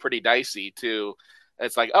going to be pretty dicey to,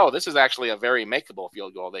 it's like, oh, this is actually a very makeable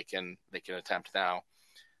field goal they can attempt now.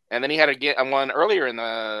 And then he had one earlier in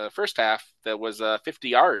the first half that was a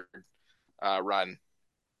 50-yard run,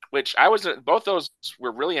 which both those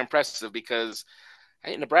were really impressive because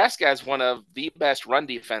Nebraska has one of the best run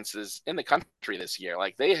defenses in the country this year.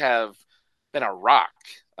 Like they have been a rock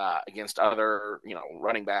against other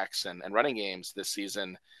running backs and running games this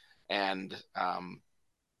season, and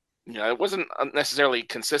it wasn't necessarily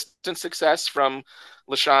consistent success from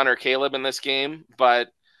LaShawn or Caleb in this game, but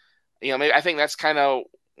maybe I think that's kind of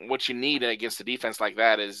what you need against a defense like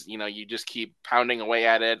that is you just keep pounding away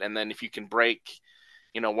at it, and then if you can break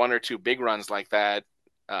one or two big runs like that,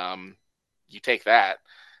 you take that.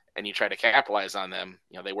 and you try to capitalize on them.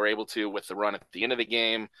 They were able to with the run at the end of the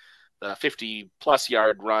game. The 50-plus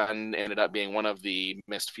yard run ended up being one of the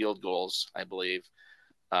missed field goals, I believe.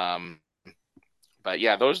 But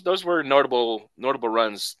yeah, those were notable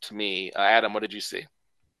runs to me. Adam, what did you see?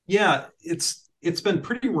 Yeah, it's been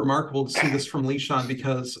pretty remarkable to see this from Leishon,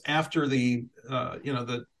 because after the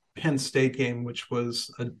Penn State game, which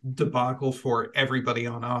was a debacle for everybody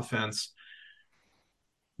on offense,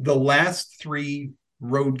 the last three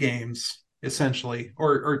road games, essentially,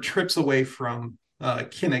 or trips away from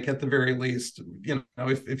Kinnick at the very least,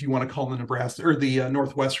 if you want to call the Nebraska or the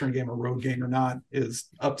Northwestern game a road game or not is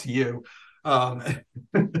up to you. Um,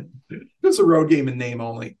 it's a road game in name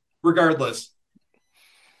only. Regardless,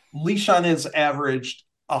 Leishon has averaged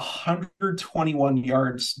 121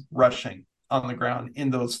 yards rushing on the ground in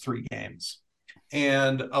those three games.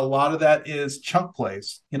 And a lot of that is chunk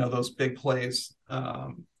plays, those big plays.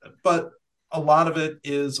 But a lot of it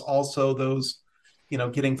is also those,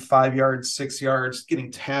 getting 5 yards, 6 yards,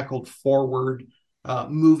 getting tackled forward,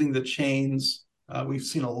 moving the chains. We've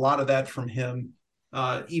seen a lot of that from him,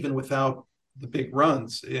 even without the big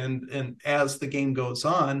runs. And as the game goes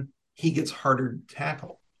on, he gets harder to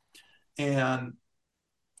tackle. And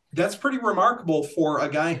that's pretty remarkable for a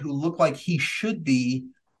guy who looked like he should be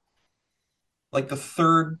like the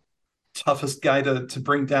third toughest guy to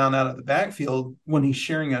bring down out of the backfield, when he's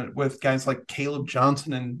sharing it with guys like Caleb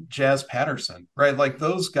Johnson and Jazz Patterson, right? Like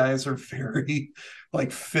those guys are very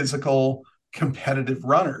like physical, competitive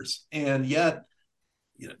runners. And yet,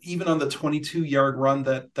 even on the 22-yard run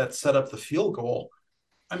that set up the field goal,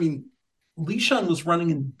 I mean, Leishon was running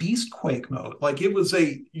in beastquake mode. Like it was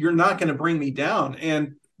you're not going to bring me down.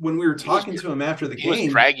 And when we were talking to him after the He was game,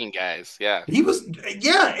 dragging guys. Yeah.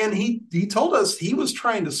 And he told us he was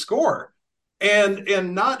trying to score,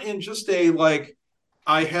 and not in just a like,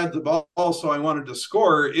 I had the ball, so I wanted to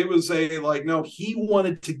score. It was a like, no, he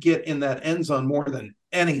wanted to get in that end zone more than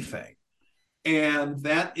anything. And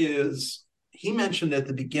he mentioned at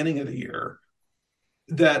the beginning of the year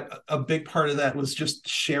that a big part of that was just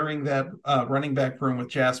sharing that running back room with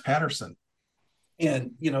Jazz Patterson,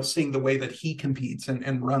 and seeing the way that he competes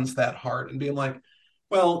and runs that hard, and being like,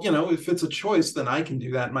 well, if it's a choice, then I can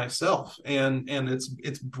do that myself. And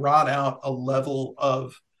it's brought out a level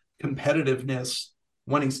of competitiveness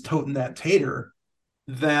when he's toting that tater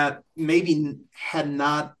that maybe had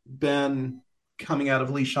not been coming out of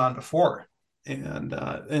Leishon before.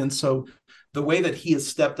 And so the way that he has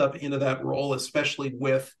stepped up into that role, especially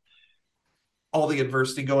with all the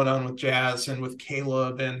adversity going on with Jazz and with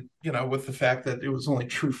Caleb, and with the fact that it was only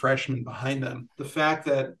true freshmen behind them, the fact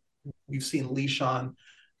that we've seen Leishon,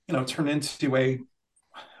 turn into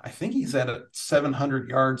I think he's at 700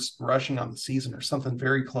 yards rushing on the season or something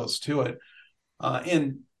very close to it.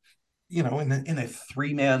 And in a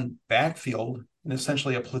three-man backfield, in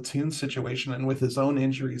essentially a platoon situation, and with his own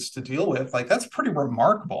injuries to deal with, like that's pretty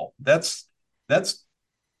remarkable. That's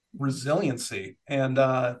resiliency. And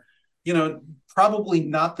probably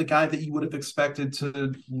not the guy that you would have expected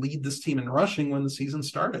to lead this team in rushing when the season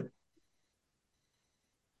started.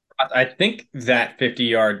 I think that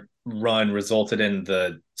 50-yard run resulted in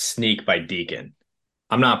the sneak by Deacon.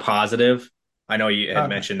 I'm not positive. I know you had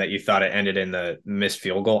mentioned that you thought it ended in the missed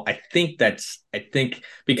field goal. I think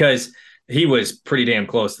because he was pretty damn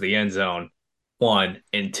close to the end zone, one,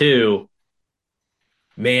 and two,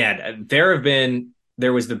 man,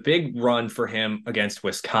 there was the big run for him against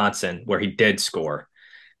Wisconsin where he did score.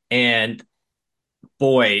 And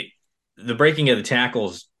boy, the breaking of the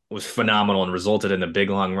tackles was phenomenal and resulted in the big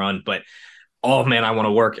long run. But oh man, I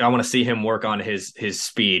want to see him work on his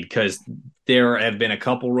speed, because there have been a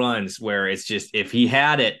couple runs where it's just, if he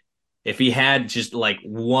had just like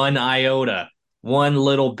one iota, one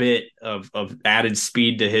little bit of added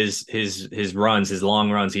speed to his runs, his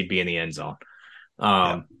long runs, he'd be in the end zone.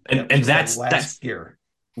 And that's gear.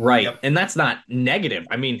 Right. Yep. And that's not negative.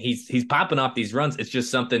 I mean, he's popping off these runs. It's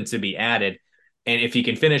just something to be added. And if he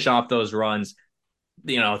can finish off those runs,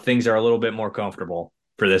 things are a little bit more comfortable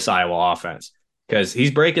for this Iowa offense, because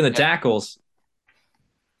he's breaking the tackles.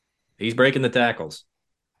 He's breaking the tackles.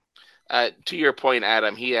 To your point,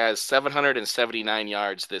 Adam, he has 779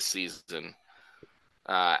 yards this season,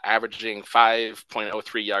 averaging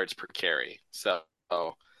 5.03 yards per carry. So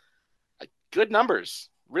good numbers,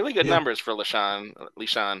 really good numbers for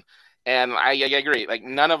Leishon. And I agree. Like,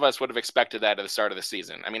 none of us would have expected that at the start of the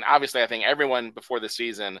season. I mean, obviously, I think everyone before the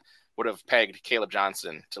season would have pegged Caleb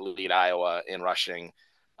Johnson to lead Iowa in rushing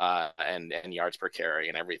and yards per carry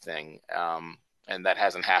and everything. And that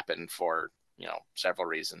hasn't happened for, several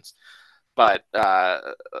reasons. But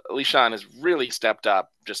Leishon has really stepped up,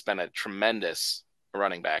 just been a tremendous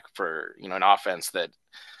running back for, an offense that,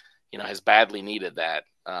 has badly needed that.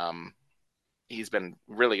 He's been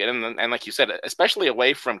really good. And like you said, especially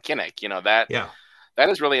away from Kinnick, Yeah. that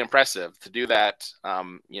is really impressive to do that.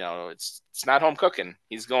 It's not home cooking.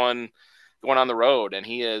 He's going on the road, and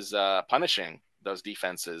he is punishing those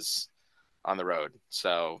defenses on the road.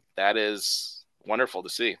 So that is wonderful to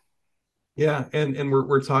see. Yeah, and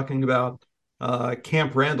we're talking about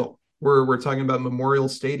Camp Randall. We're talking about Memorial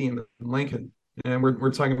Stadium in Lincoln, and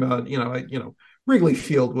we're talking about Wrigley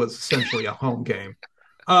Field was essentially a home game,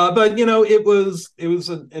 but it was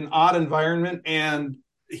an odd environment, and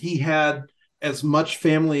he had as much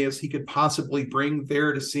family as he could possibly bring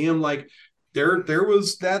there to see him. Like there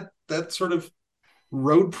was that sort of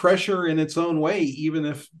road pressure in its own way, even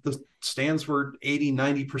if the stands were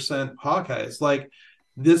 80-90% Hawkeyes. Like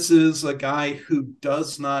this is a guy who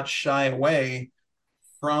does not shy away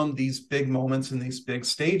from these big moments and these big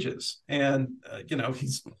stages. And,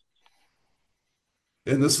 he's,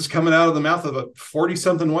 and this is coming out of the mouth of a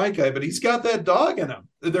 40-something white guy, but he's got that dog in him.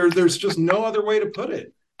 There's just no other way to put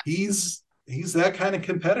it. He's that kind of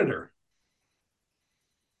competitor.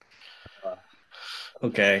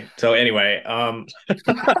 Okay. So anyway,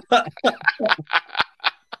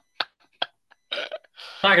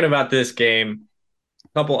 talking about this game, a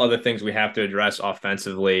couple other things we have to address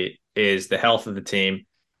offensively is the health of the team,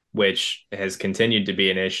 which has continued to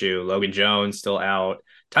be an issue. Logan Jones still out.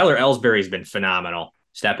 Tyler Ellsbury's been phenomenal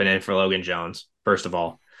stepping in for Logan Jones, first of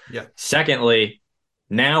all. Yeah. Secondly,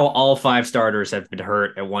 now all 5 starters have been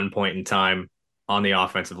hurt at one point in time on the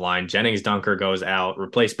offensive line. Jennings Dunker goes out,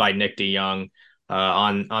 replaced by Nick DeYoung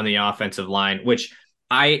on the offensive line, which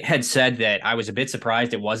I had said that I was a bit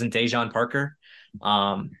surprised it wasn't Dejon Parker.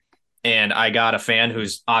 And I got a fan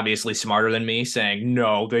who's obviously smarter than me saying,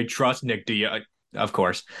 no, they trust Nick DeYoung, of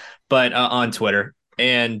course, but on Twitter.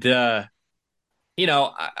 And, I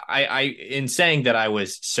in saying that I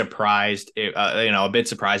was surprised, a bit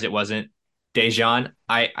surprised it wasn't Dejon.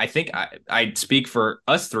 I think I'd speak for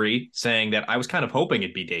us three saying that I was kind of hoping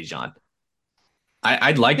it'd be Dejon.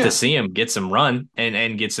 I'd like to see him get some run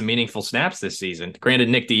and get some meaningful snaps this season. Granted,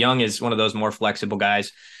 Nick DeYoung is one of those more flexible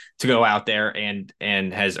guys to go out there and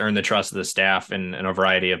has earned the trust of the staff in a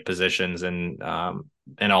variety of positions and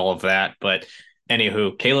all of that. But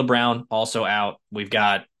anywho, Caleb Brown also out. We've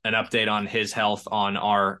got an update on his health on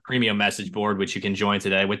our premium message board, which you can join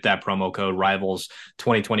today with that promo code Rivals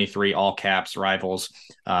 2023, all caps Rivals.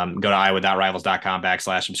 Go to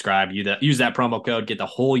iowa.rivals.com/subscribe. Use that promo code, get the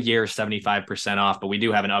whole year 75% off. But we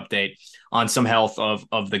do have an update on some health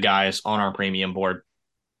of the guys on our premium board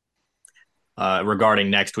regarding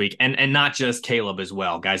next week, and not just Caleb as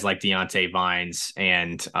well. Guys like Deontay Vines,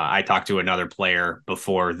 and I talked to another player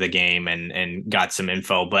before the game and got some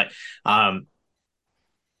info, but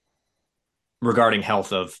regarding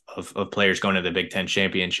health of players going to the Big Ten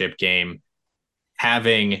championship game,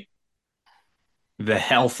 having the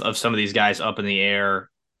health of some of these guys up in the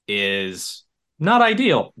air is not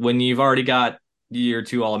ideal when you've already got your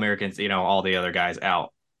 2 All-Americans, all the other guys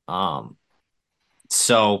out.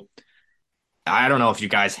 So I don't know if you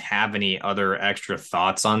guys have any other extra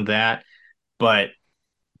thoughts on that, but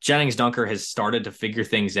Jennings Dunker has started to figure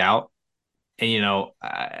things out. And,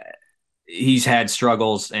 he's had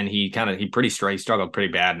struggles, and he struggled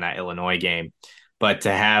pretty bad in that Illinois game. But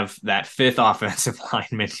to have that 5th offensive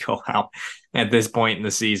lineman go out at this point in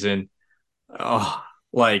the season, I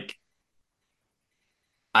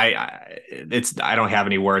don't have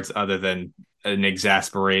any words other than an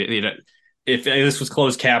exasperated. If this was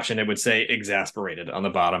closed caption, it would say exasperated on the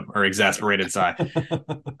bottom or exasperated side.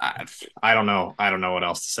 I don't know. I don't know what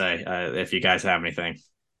else to say. If you guys have anything.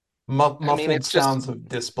 Muffled sounds of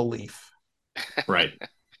disbelief. Right.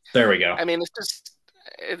 There we go. I mean,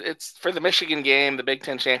 it's for the Michigan game, the Big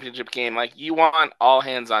Ten championship game. Like, you want all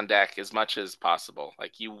hands on deck as much as possible.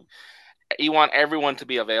 Like, you want everyone to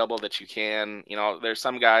be available that you can. There's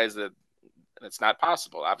some guys that it's not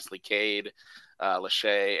possible. Obviously, Cade,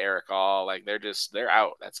 Lachey, Eric All, like they're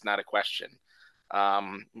out. That's not a question.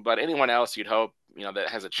 But anyone else you'd hope, that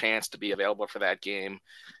has a chance to be available for that game,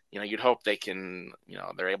 you'd hope they can,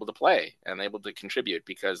 they're able to play and able to contribute,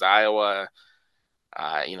 because Iowa,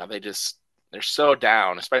 they're so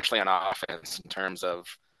down, especially on offense in terms of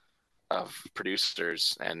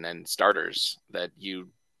producers and starters, that you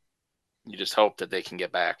just hope that they can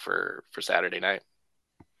get back for Saturday night.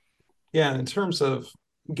 Yeah, in terms of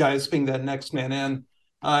guys being that next man in,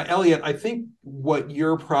 Elliot, I think what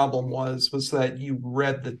your problem was that you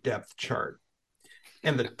read the depth chart,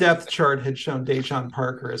 and the depth chart had shown Dejon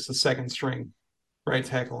Parker as the 2nd string right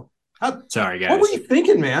tackle. Sorry, guys. What were you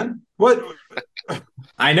thinking, man? What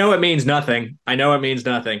I know it means nothing. I know it means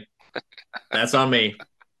nothing. That's on me.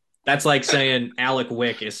 That's like saying Alec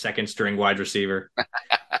Wick is second string wide receiver.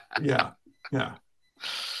 Yeah, yeah.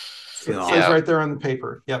 It says God. Yeah. right there on the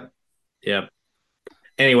paper. Yep. Yep.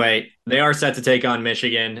 Anyway, they are set to take on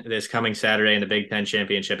Michigan this coming Saturday in the Big Ten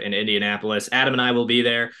Championship in Indianapolis. Adam and I will be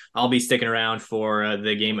there. I'll be sticking around for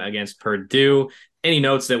the game against Purdue. Any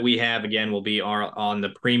notes that we have, again, will be on the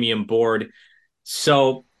premium board,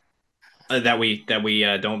 so that we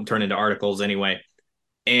don't turn into articles anyway.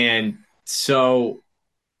 And so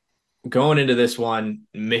going into this one,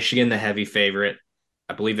 Michigan the heavy favorite.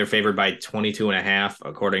 I believe they're favored by 22 and a half,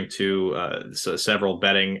 according to several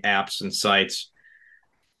betting apps and sites.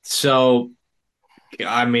 So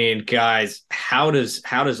I mean, guys, how does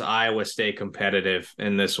Iowa stay competitive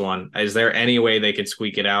in this one? Is there any way they could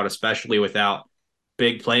squeak it out, especially without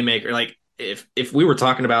big playmaker? Like if we were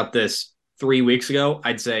talking about this 3 weeks ago,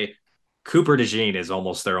 I'd say Cooper DeJean is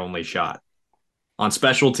almost their only shot on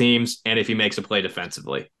special teams, and if he makes a play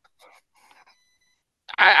defensively.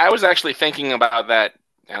 I was actually thinking about that.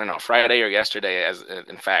 I don't know, Friday or yesterday, as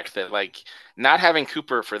in fact, that like not having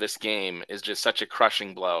Cooper for this game is just such a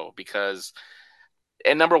crushing blow because,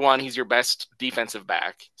 and number one, he's your best defensive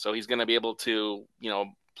back, so he's going to be able to,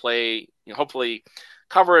 play, hopefully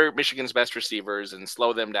cover Michigan's best receivers and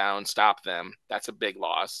slow them down, stop them. That's a big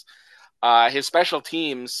loss. His special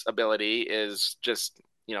teams ability is just,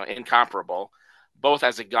 incomparable, both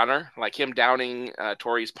as a gunner, like him downing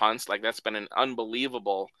Torrey's punts, like that's been an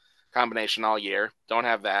unbelievable combination all year. Don't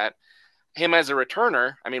have that. Him as a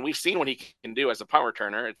returner, I mean, we've seen what he can do as a punt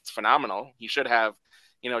returner. It's phenomenal. He should have,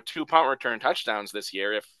 two punt return touchdowns this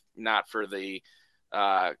year, if not for the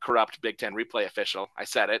corrupt Big Ten replay official. I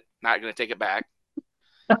said it. Not going to take it back.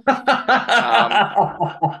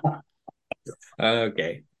 Um,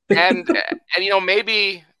 Okay. and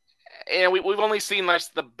maybe we've only seen like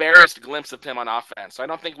the barest glimpse of him on offense, so I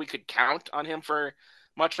don't think we could count on him for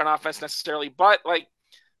much on offense necessarily. But like,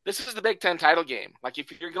 this is the Big Ten title game. Like,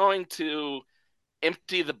 if you're going to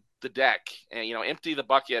empty the deck and empty the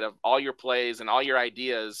bucket of all your plays and all your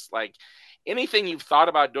ideas, like anything you've thought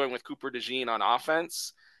about doing with Cooper DeJean on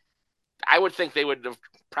offense, I would think they would have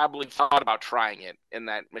probably thought about trying it in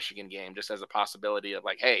that Michigan game, just as a possibility of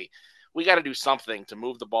like, hey, we got to do something to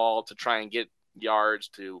move the ball, to try and get yards,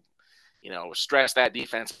 to stress that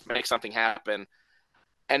defense, make something happen.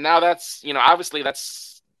 And now that's, obviously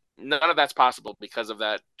that's none of that's possible because of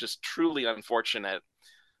that just truly unfortunate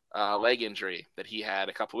leg injury that he had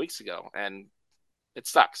a couple weeks ago. And it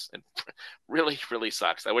sucks. It really, really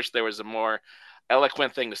sucks. I wish there was a more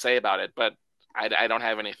eloquent thing to say about it, but I don't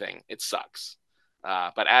have anything. It sucks.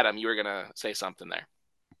 But Adam, you were going to say something there.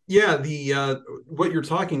 Yeah, the what you're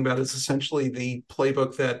talking about is essentially the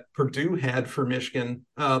playbook that Purdue had for Michigan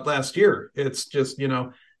last year. It's just,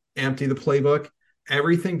 empty the playbook.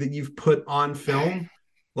 Everything that you've put on film,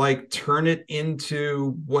 like turn it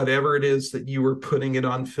into whatever it is that you were putting it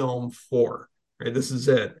on film for. Right? This is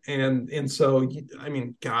it. And so I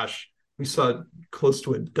mean, gosh, we saw close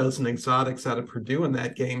to a dozen exotics out of Purdue in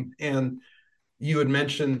that game. And you had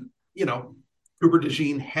mentioned, Cooper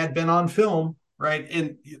DeJean had been on film, right?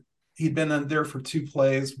 And he'd been in there for two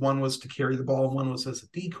plays. One was to carry the ball, one was as a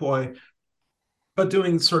decoy, but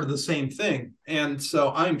doing sort of the same thing. And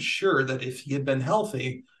so I'm sure that if he had been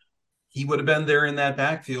healthy, he would have been there in that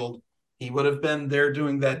backfield. He would have been there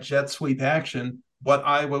doing that jet sweep action. What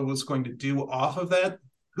Iowa was going to do off of that,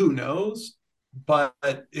 who knows? But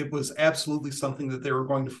it was absolutely something that they were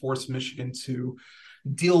going to force Michigan to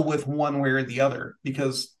deal with one way or the other.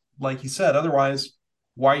 Because, like you said, otherwise,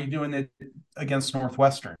 why are you doing it against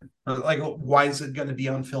Northwestern? Or like, why is it going to be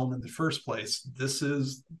on film in the first place? This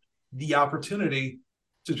is the opportunity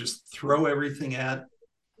to just throw everything at,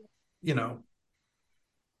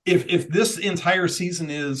 if this entire season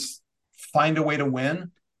is find a way to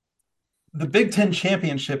win, the Big Ten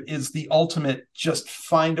championship is the ultimate just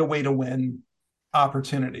find a way to win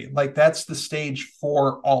opportunity. Like, that's the stage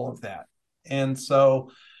for all of that. And so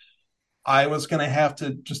I was going to have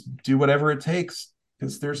to just do whatever it takes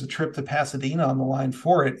because there's a trip to Pasadena on the line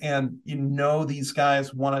for it. And these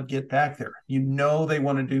guys want to get back there. They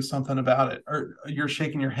want to do something about it. Or you're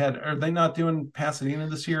shaking your head. Are they not doing Pasadena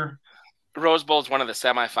this year? Rose Bowl is one of the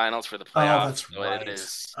semifinals for the Oh, playoffs, that's so right. it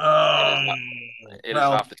is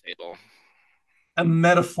Well, off the table. a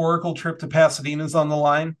metaphorical trip to Pasadena is on the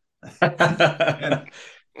line. and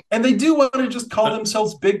and they do want to just call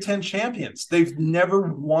themselves Big Ten champions. They've never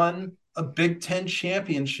won a Big Ten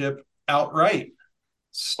championship outright,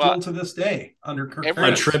 Well, still to this day under Kirk every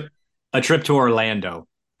a Ferentz. trip a trip to Orlando,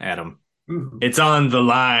 Adam. Ooh. It's on the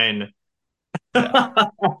line. Yeah.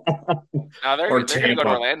 Now Or they're going to go to Tampa.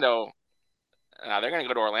 Orlando. They're going to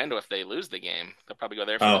go to Orlando if they lose the game. They'll probably go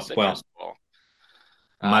there for the Oh, Citrus well, Bowl.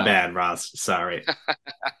 my Um, bad, Ross. Sorry.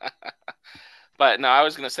 but no, I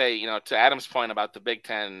was going to say, to Adam's point about the Big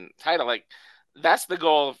Ten title, like that's the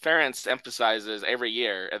goal. Ferentz emphasizes every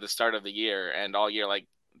year at the start of the year and all year. Like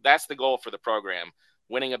that's the goal for the program,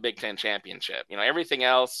 winning a Big Ten championship. Everything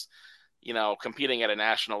else, competing at a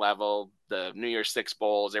national level, the New Year's Six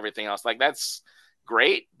bowls, everything else, like that's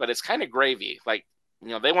great, but it's kind of gravy. Like,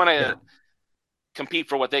 they want Yeah. to compete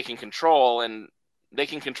for what they can control, and they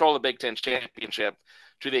can control the Big Ten championship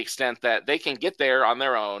to the extent that they can get there on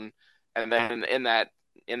their own, and then in that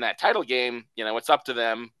title game, it's up to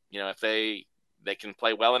them. If they can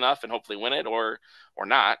play well enough and hopefully win it or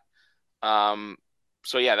not. Um,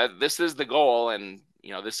 so yeah, this is the goal, and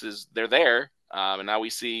they're there, and now we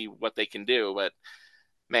see what they can do. But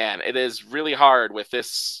man, it is really hard with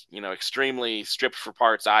this extremely stripped for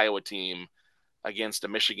parts Iowa team against a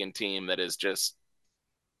Michigan team that is just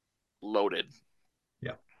loaded.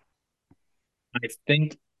 Yeah. I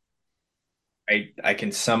think I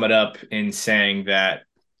can sum it up in saying that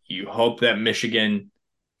you hope that Michigan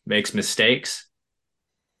makes mistakes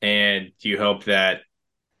and you hope that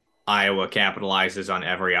Iowa capitalizes on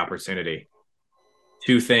every opportunity.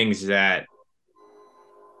 Two things that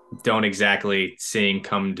don't exactly seeing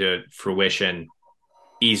come to fruition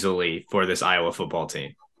easily for this Iowa football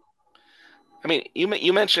team. I mean,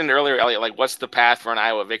 you mentioned earlier, Elliot, like what's the path for an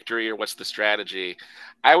Iowa victory or what's the strategy?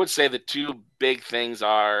 I would say the two big things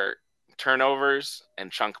are turnovers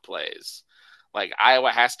and chunk plays. Like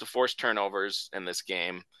Iowa has to force turnovers in this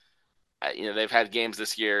game. They've had games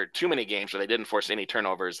this year, too many games where they didn't force any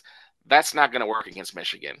turnovers. That's not going to work against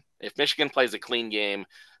Michigan. If Michigan plays a clean game,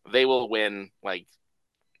 they will win like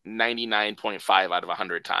 99.5 out of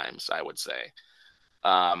 100 times, I would say.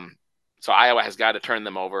 Um, so Iowa has got to turn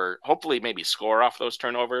them over. Hopefully, maybe score off those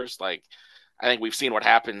turnovers. Like I think we've seen what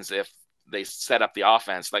happens if they set up the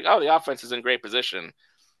offense. Like, oh, the offense is in great position,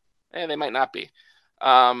 and they might not be.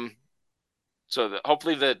 Um,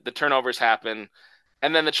 hopefully the turnovers happen,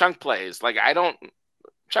 and then the chunk plays. Like I don't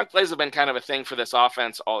chunk plays have been kind of a thing for this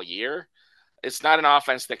offense all year. It's not an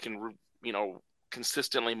offense that can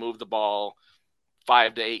consistently move the ball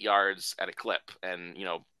 5 to 8 yards at a clip and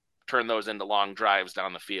turn those into long drives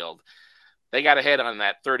down the field. They got to hit on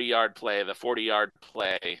that 30-yard play, the 40-yard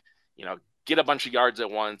play, get a bunch of yards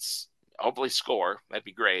at once, hopefully score. That'd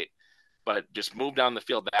be great. But just move down the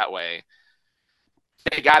field that way.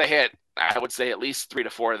 They got to hit, I would say, at least 3 to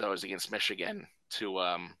 4 of those against Michigan to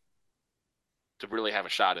really have a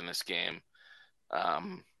shot in this game.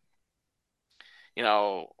 Um,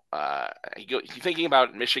 thinking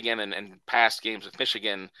about Michigan and past games with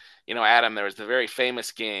Michigan, Adam, there was the very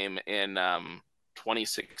famous game in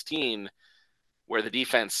 2016 where the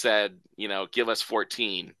defense said, give us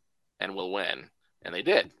 14 and we'll win. And they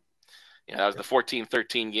did. That was the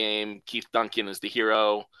 14-13 game. Keith Duncan is the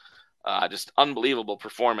hero. Just unbelievable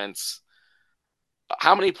performance.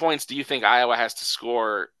 How many points do you think Iowa has to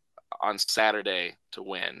score on Saturday to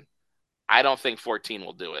win? I don't think 14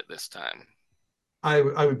 will do it this time. I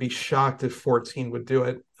would be shocked if 14 would do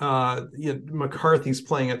it. McCarthy's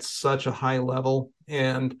playing at such a high level,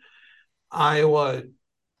 and Iowa,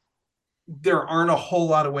 there aren't a whole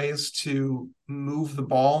lot of ways to move the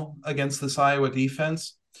ball against this Iowa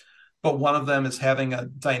defense. But one of them is having a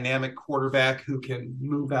dynamic quarterback who can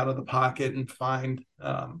move out of the pocket and find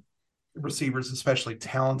receivers, especially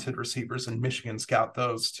talented receivers, and Michigan scout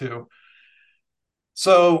those too.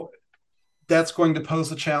 So that's going to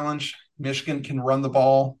pose a challenge. Michigan can run the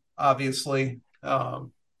ball, obviously.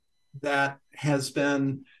 That has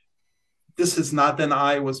been, this has not been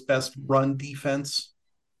Iowa's best run defense.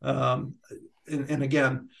 And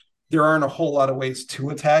again, there aren't a whole lot of ways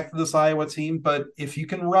to attack this Iowa team, but if you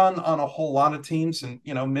can run on a whole lot of teams, and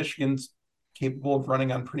Michigan's capable of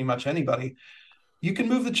running on pretty much anybody, you can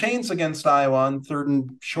move the chains against Iowa on third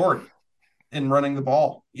and short in running the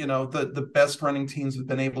ball. The best running teams have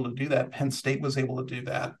been able to do that. Penn State was able to do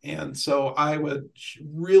that. And so Iowa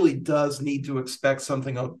really does need to expect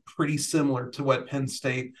something pretty similar to what Penn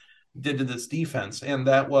State did to this defense. And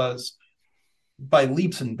that was by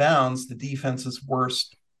leaps and bounds the defense's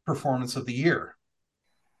worst performance of the year.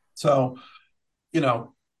 So,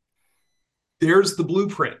 there's the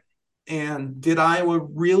blueprint. And did Iowa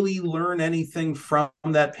really learn anything from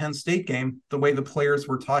that Penn State game, the way the players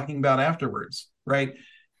were talking about afterwards, right?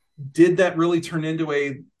 Did that really turn into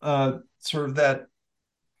a sort of that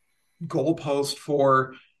goalpost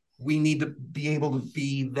for we need to be able to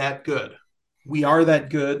be that good? We are that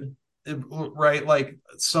good. right? Like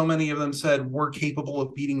so many of them said, we're capable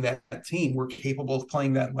of beating that team. We're capable of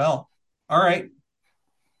playing that well. All right,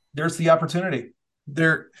 there's the opportunity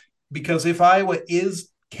there, because if Iowa is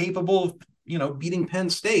capable of, beating Penn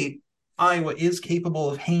State, Iowa is capable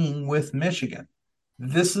of hanging with Michigan.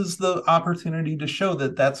 This is the opportunity to show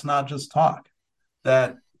that that's not just talk,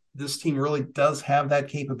 that this team really does have that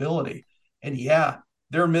capability. And yeah,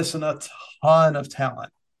 they're missing a ton of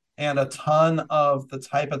talent and a ton of the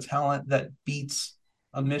type of talent that beats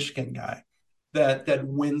a Michigan guy, that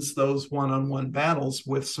wins those one-on-one battles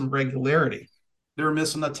with some regularity. They're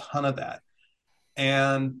missing a ton of that.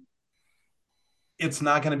 And it's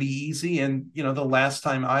not going to be easy. And, the last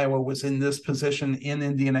time Iowa was in this position in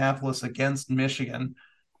Indianapolis against Michigan,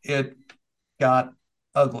 it got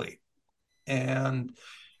ugly. And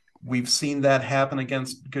we've seen that happen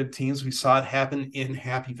against good teams. We saw it happen in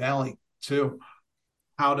Happy Valley too.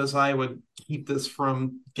 How does Iowa keep this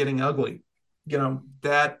from getting ugly?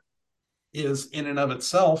 That is in and of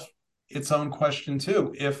itself its own question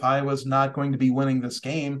too. If Iowa's not going to be winning this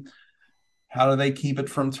game, how do they keep it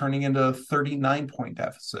from turning into a 39-point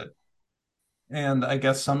deficit? And I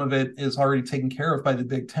guess some of it is already taken care of by the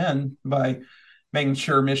Big Ten by making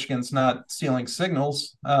sure Michigan's not stealing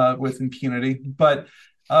signals with impunity. But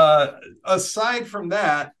aside from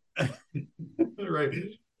that, right,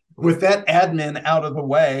 with that admin out of the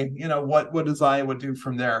way, what does Iowa do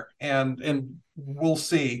from there? And we'll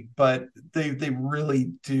see. But they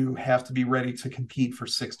really do have to be ready to compete for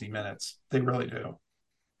 60 minutes. They really do.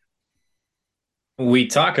 We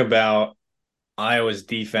talk about Iowa's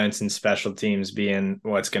defense and special teams being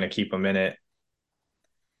what's going to keep them in it.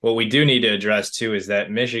 What we do need to address too is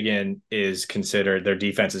that Michigan is considered, their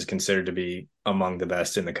defense is considered to be among the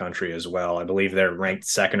best in the country as well. I believe they're ranked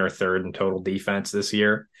second or third in total defense this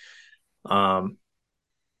year.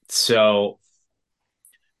 So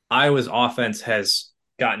Iowa's offense has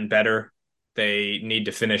gotten better. They need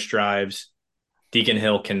to finish drives. Deacon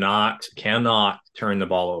Hill cannot turn the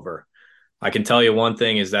ball over. I can tell you one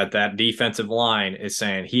thing is that defensive line is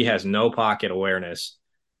saying he has no pocket awareness,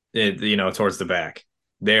 towards the back.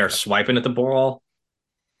 They are swiping at the ball.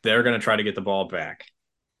 They're going to try to get the ball back.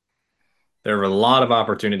 There are a lot of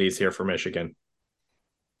opportunities here for Michigan.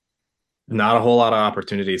 Not a whole lot of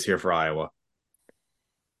opportunities here for Iowa.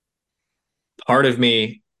 Part of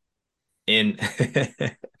me in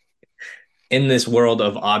in this world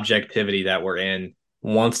of objectivity that we're in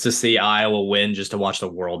wants to see Iowa win just to watch the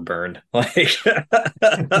world burn. Like,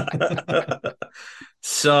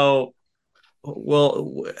 so,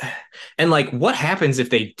 well, and like, what happens if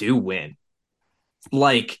they do win?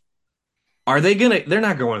 Like, they're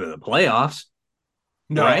not going to the playoffs.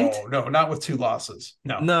 No, right? no, not with two losses.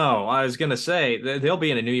 No, I was going to say they'll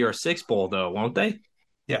be in a New Year's Six bowl though, won't they?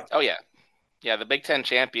 Yeah. Oh yeah. Yeah, the Big Ten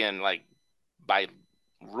champion, like by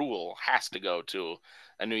rule, has to go to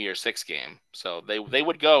a New Year's Six game. So they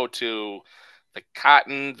would go to the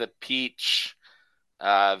Cotton, the Peach,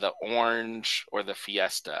 the Orange, or the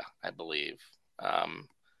Fiesta, I believe.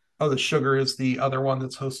 The Sugar is the other one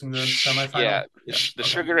that's hosting the semifinal. Yeah, the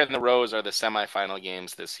Sugar and the Rose are the semifinal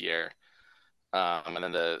games this year. And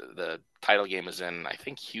then the title game is in, I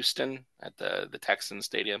think, Houston at the Texans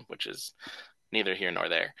Stadium, which is neither here nor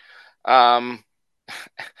there.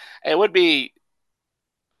 It would be,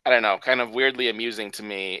 I don't know, kind of weirdly amusing to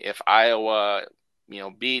me if Iowa,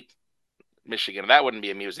 beat Michigan. That wouldn't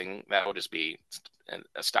be amusing. That would just be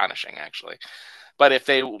astonishing, actually. But if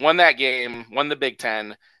they won that game, won the Big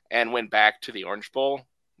Ten, and went back to the Orange Bowl,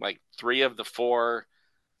 like 3 of the 4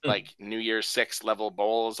 like New Year's Six level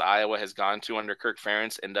bowls Iowa has gone to under Kirk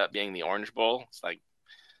Ferentz end up being the Orange Bowl. It's like,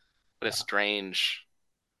 what a strange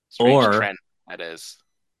trend that is.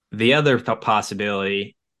 The other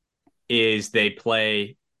possibility is they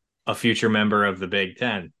play a future member of the Big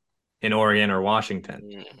Ten in Oregon or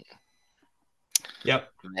Washington. Yep.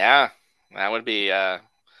 Yeah, that would be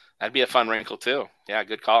that'd be a fun wrinkle too. Yeah,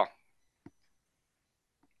 good call.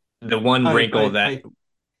 The one wrinkle that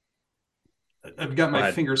I've got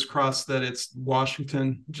my fingers crossed that it's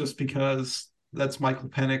Washington, just because that's Michael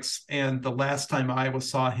Penix. And the last time Iowa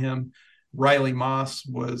saw him, Riley Moss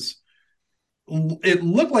it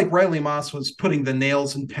looked like Riley Moss was putting the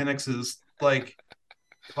nails in Penix's, like,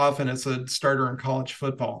 often as a starter in college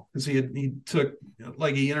football, because he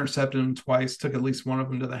intercepted him twice, took at least one of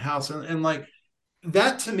them to the house. And like,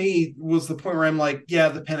 that to me was the point where I'm like, yeah,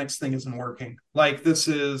 the Penix thing isn't working. Like, it's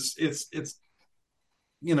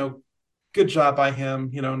good job by him,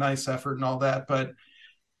 nice effort and all that. But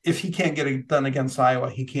if he can't get it done against Iowa,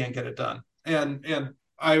 he can't get it done. And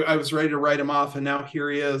I was ready to write him off, and now here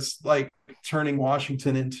he is, like, turning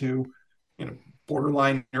Washington into,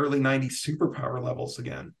 borderline early 90s superpower levels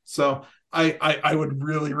again. So I would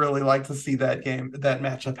really, really like to see that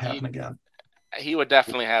matchup happen again. He would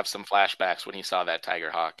definitely have some flashbacks when he saw that Tiger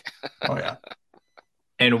Hawk. Oh yeah.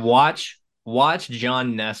 And watch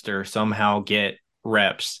John Nestor somehow get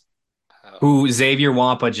reps, Oh, who Xavier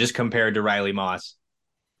Wampa just compared to Riley Moss,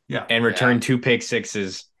 Yeah. and returned 2 pick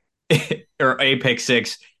sixes or a pick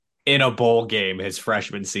six in a bowl game his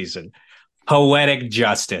freshman season. Poetic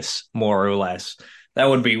justice, more or less. That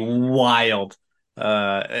would be wild.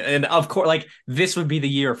 And of course, like, this would be the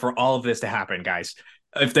year for all of this to happen, guys.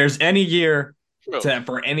 If there's any year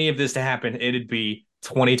for any of this to happen, it'd be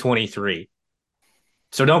 2023.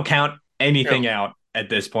 So don't count anything out at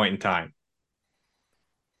this point in time.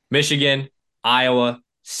 Michigan, Iowa,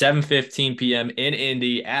 7:15 p.m. in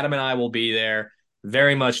Indy. Adam and I will be there.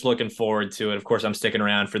 Very much looking forward to it. Of course, I'm sticking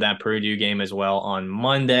around for that Purdue game as well on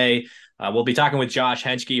Monday. We'll be talking with Josh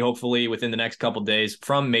Henschke, hopefully within the next couple days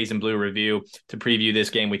from Maize and Blue Review to preview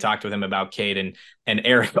this game. We talked with him about Cade and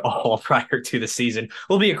Eric all prior to the season.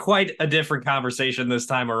 Will be quite a different conversation this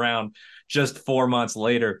time around, just 4 months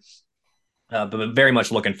later. But very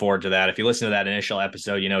much looking forward to that. If you listen to that initial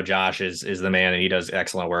episode, you know Josh is the man, and he does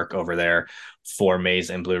excellent work over there for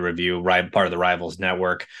Maize and Blue Review, part of the Rivals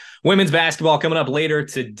Network. Women's basketball coming up later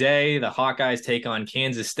today. The Hawkeyes take on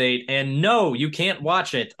Kansas State. And no, you can't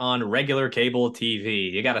watch it on regular cable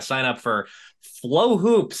TV. You got to sign up for Flow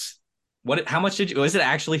Hoops. How much was it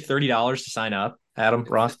actually $30 to sign up, Adam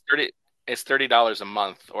Ross? It's $30 a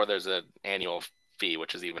month, or there's an annual fee,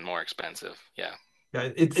 which is even more expensive. Yeah. Yeah,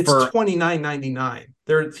 it's $29.99.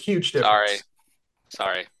 There's huge difference.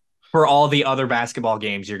 Sorry. For all the other basketball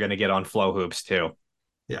games you're going to get on Flow Hoops too.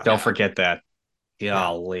 Yeah. Don't forget that.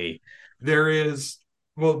 Golly. There is,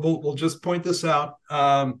 we'll just point this out.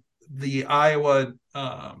 The Iowa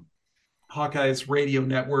Hawkeyes radio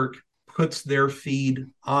network puts their feed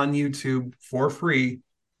on YouTube for free.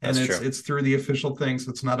 And it's through the official thing. So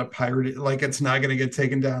it's not a pirated, like, it's not going to get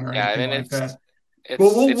taken down or anything like that.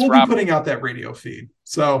 We'll be putting out that radio feed.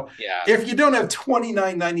 So if you don't have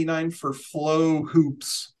 $29.99 for Flow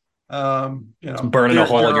Hoops, it's burning a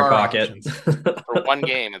hole in your pocket for one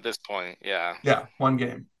game at this point. Yeah, one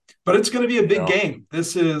game, but it's going to be a big game.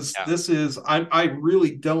 This is. I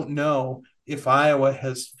really don't know if Iowa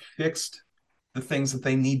has fixed the things that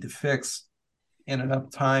they need to fix in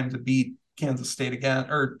enough time to beat Kansas State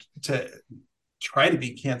again, or to try to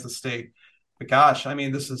beat Kansas State. But gosh, I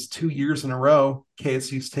mean, this is 2 years in a row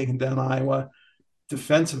KSU's taken down Iowa.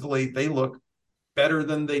 Defensively, they look better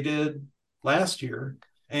than they did last year.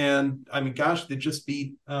 And I mean, gosh, they just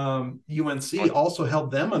beat UNC, also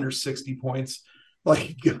held them under 60 points.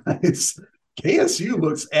 Like, guys, KSU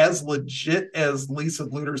looks as legit as Lisa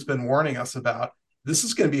Bluter's been warning us about. This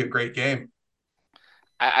is going to be a great game.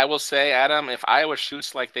 I will say, Adam, if Iowa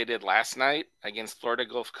shoots like they did last night against Florida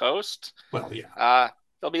Gulf Coast,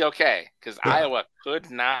 they'll be okay, because Iowa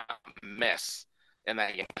could not miss in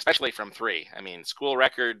that game, especially from three. I mean, school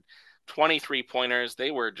record 23 pointers.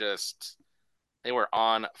 They were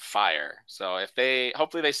on fire. So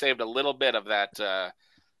hopefully they saved a little bit of that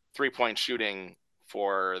 3-point shooting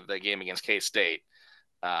for the game against K-State,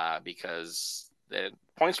 because the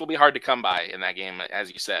points will be hard to come by in that game.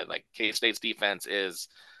 As you said, like, K-State's defense is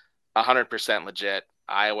 100% legit.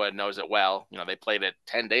 Iowa knows it well. You know, they played it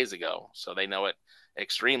 10 days ago, so they know it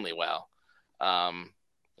extremely well. And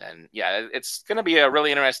it's going to be a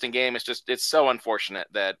really interesting game. It's so unfortunate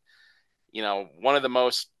that, you know, one of the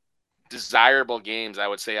most desirable games I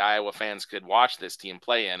would say Iowa fans could watch this team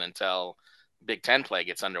play in until Big Ten play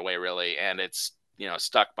gets underway, really, and it's, you know,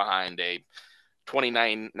 stuck behind a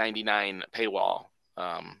 $29.99 paywall.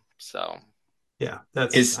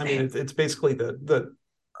 It's basically the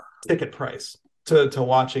ticket price to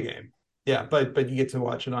watch a game. Yeah, but you get to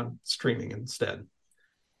watch it on streaming instead.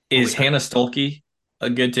 Is Hannah Stolke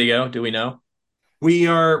good to go? Do we know?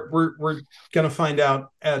 We're gonna find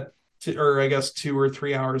out at 2 or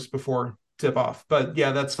 3 hours before tip off. But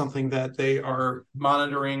yeah, that's something that they are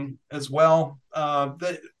monitoring as well.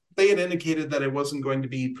 That they had indicated that it wasn't going to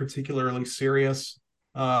be particularly serious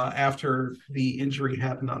after the injury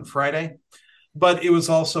happened on Friday, but it was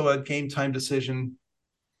also a game time decision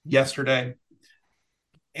yesterday.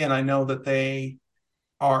 And I know that they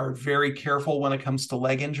are very careful when it comes to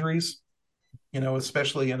leg injuries, you know,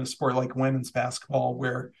 especially in a sport like women's basketball,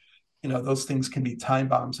 where, you know, those things can be time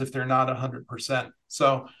bombs if they're not 100%.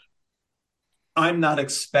 So I'm not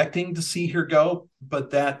expecting to see her go,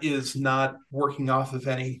 but that is not working off of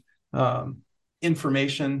any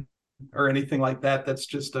information or anything like that. That's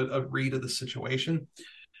just a read of the situation.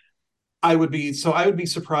 I would be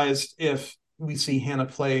surprised if we see Hannah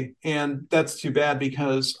play, and that's too bad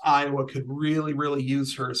because Iowa could really, really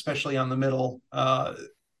use her, especially on the middle.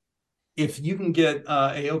 If you can get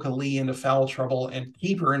Aoka Lee into foul trouble and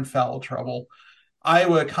keep her in foul trouble,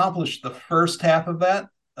 Iowa accomplished the first half of that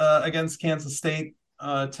against Kansas State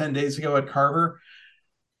 10 days ago at Carver.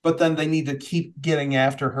 But then they need to keep getting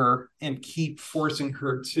after her and keep forcing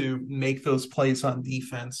her to make those plays on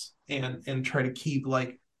defense and try to keep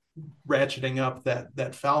like ratcheting up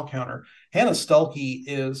that foul counter. Hannah Stuelke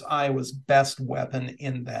is Iowa's best weapon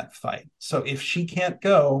in that fight. So if she can't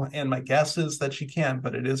go, and my guess is that she can,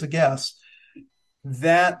 but it is a guess,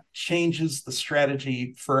 that changes the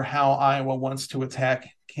strategy for how Iowa wants to attack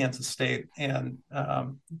Kansas State and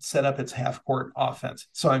set up its half court offense.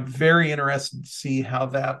 So I'm very interested to see how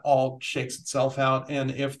that all shakes itself out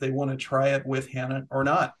and if they want to try it with Hannah or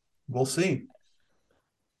not. We'll see.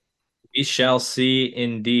 We shall see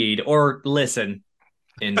indeed, or listen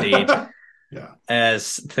indeed, Yeah.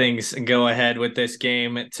 as things go ahead with this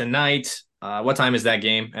game tonight. What time is that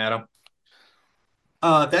game, Adam?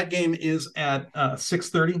 That game is at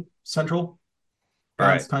 6:30 Central, All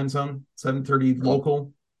right. time zone, 7:30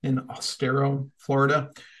 local in Ostero,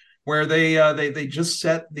 Florida, where they just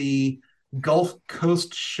set the Gulf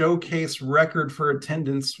Coast Showcase record for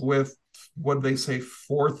attendance with what did they say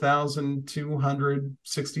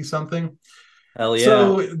 4,260 something. Hell yeah.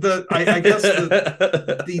 So I guess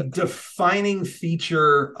the defining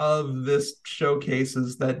feature of this showcase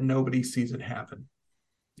is that nobody sees it happen.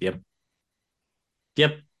 Yep.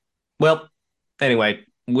 Well, anyway,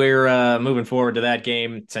 we're moving forward to that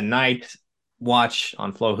game tonight. Watch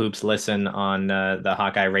on Flow Hoops, listen on the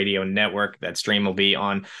Hawkeye Radio Network. That stream will be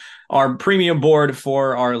on our premium board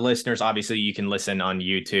for our listeners. Obviously, you can listen on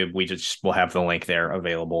YouTube. We just will have the link there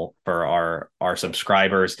available for our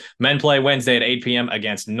subscribers. Men play Wednesday at 8 p.m.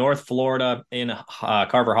 against North Florida in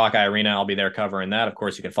Carver Hawkeye Arena. I'll be there covering that. Of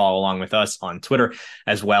course, you can follow along with us on Twitter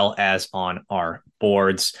as well as on our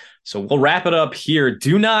boards. So we'll wrap it up here.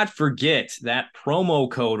 Do not forget that promo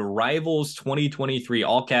code Rivals 2023,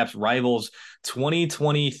 all caps Rivals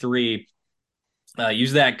 2023.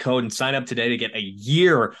 Use that code and sign up today to get a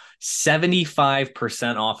year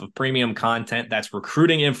 75% off of premium content. That's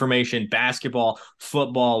recruiting information, basketball,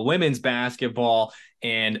 football, women's basketball,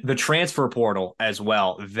 and the transfer portal as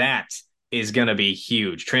well. That is going to be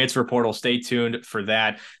huge. Transfer portal, stay tuned for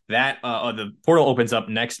that. The portal opens up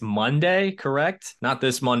next Monday, correct? Not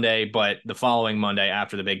this Monday, but the following Monday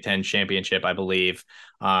after the Big Ten championship, I believe,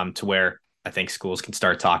 to where I think schools can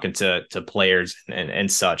start talking to players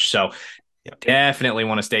and such. So definitely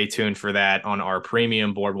want to stay tuned for that on our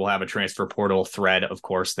premium board. We'll have a transfer portal thread, of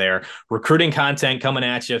course, there. Recruiting content coming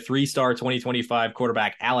at you. 3-star 2025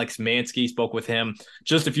 quarterback Alex Mansky, spoke with him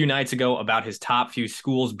just a few nights ago about his top few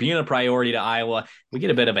schools being a priority to Iowa. We get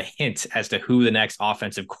a bit of a hint as to who the next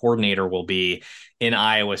offensive coordinator will be in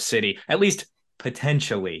Iowa City, at least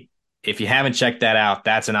potentially. If you haven't checked that out,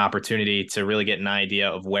 that's an opportunity to really get an idea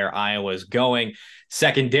of where Iowa is going.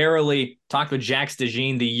 Secondarily, talked with Jax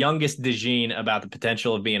DeJean, the youngest DeJean, about the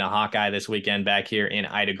potential of being a Hawkeye this weekend back here in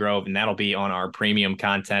Ida Grove, and that'll be on our premium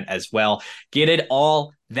content as well. Get it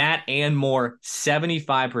all, that and more,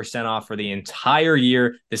 75% off for the entire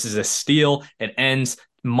year. This is a steal. It ends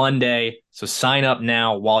Monday, so sign up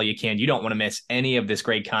now while you can. You don't want to miss any of this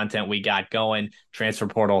great content we got going, transfer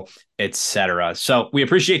portal, etc. So we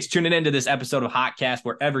appreciate you tuning into this episode of Hotcast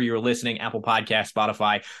wherever you're listening: Apple Podcast,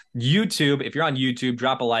 Spotify, YouTube. If you're on YouTube,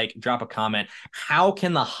 drop a like, drop a comment. How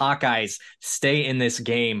can the Hawkeyes stay in this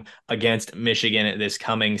game against Michigan this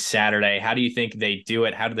coming Saturday? How do you think they do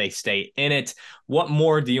it? How do they stay in it? What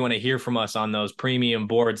more do you want to hear from us on those premium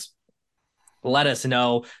boards? Let us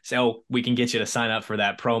know so we can get you to sign up for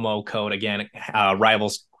that promo code. Again,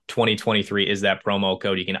 Rivals 2023 is that promo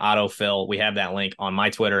code. You can autofill. We have that link on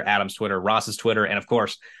my Twitter, Adam's Twitter, Ross's Twitter, and of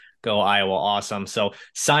course, go Iowa Awesome. So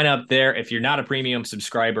sign up there if you're not a premium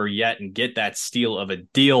subscriber yet and get that steal of a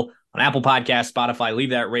deal on Apple Podcasts, Spotify.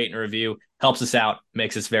 Leave that rate and review. Helps us out,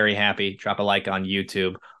 makes us very happy. Drop a like on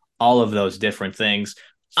YouTube, all of those different things.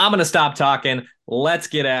 I'm going to stop talking. Let's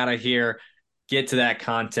get out of here. Get to that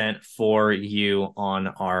content for you on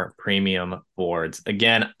our premium boards.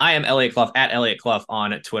 Again, I am Elliot Clough at Elliot Clough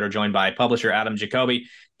on Twitter, joined by publisher Adam Jacoby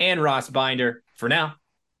and Ross Binder. For now,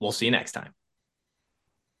 we'll see you next time.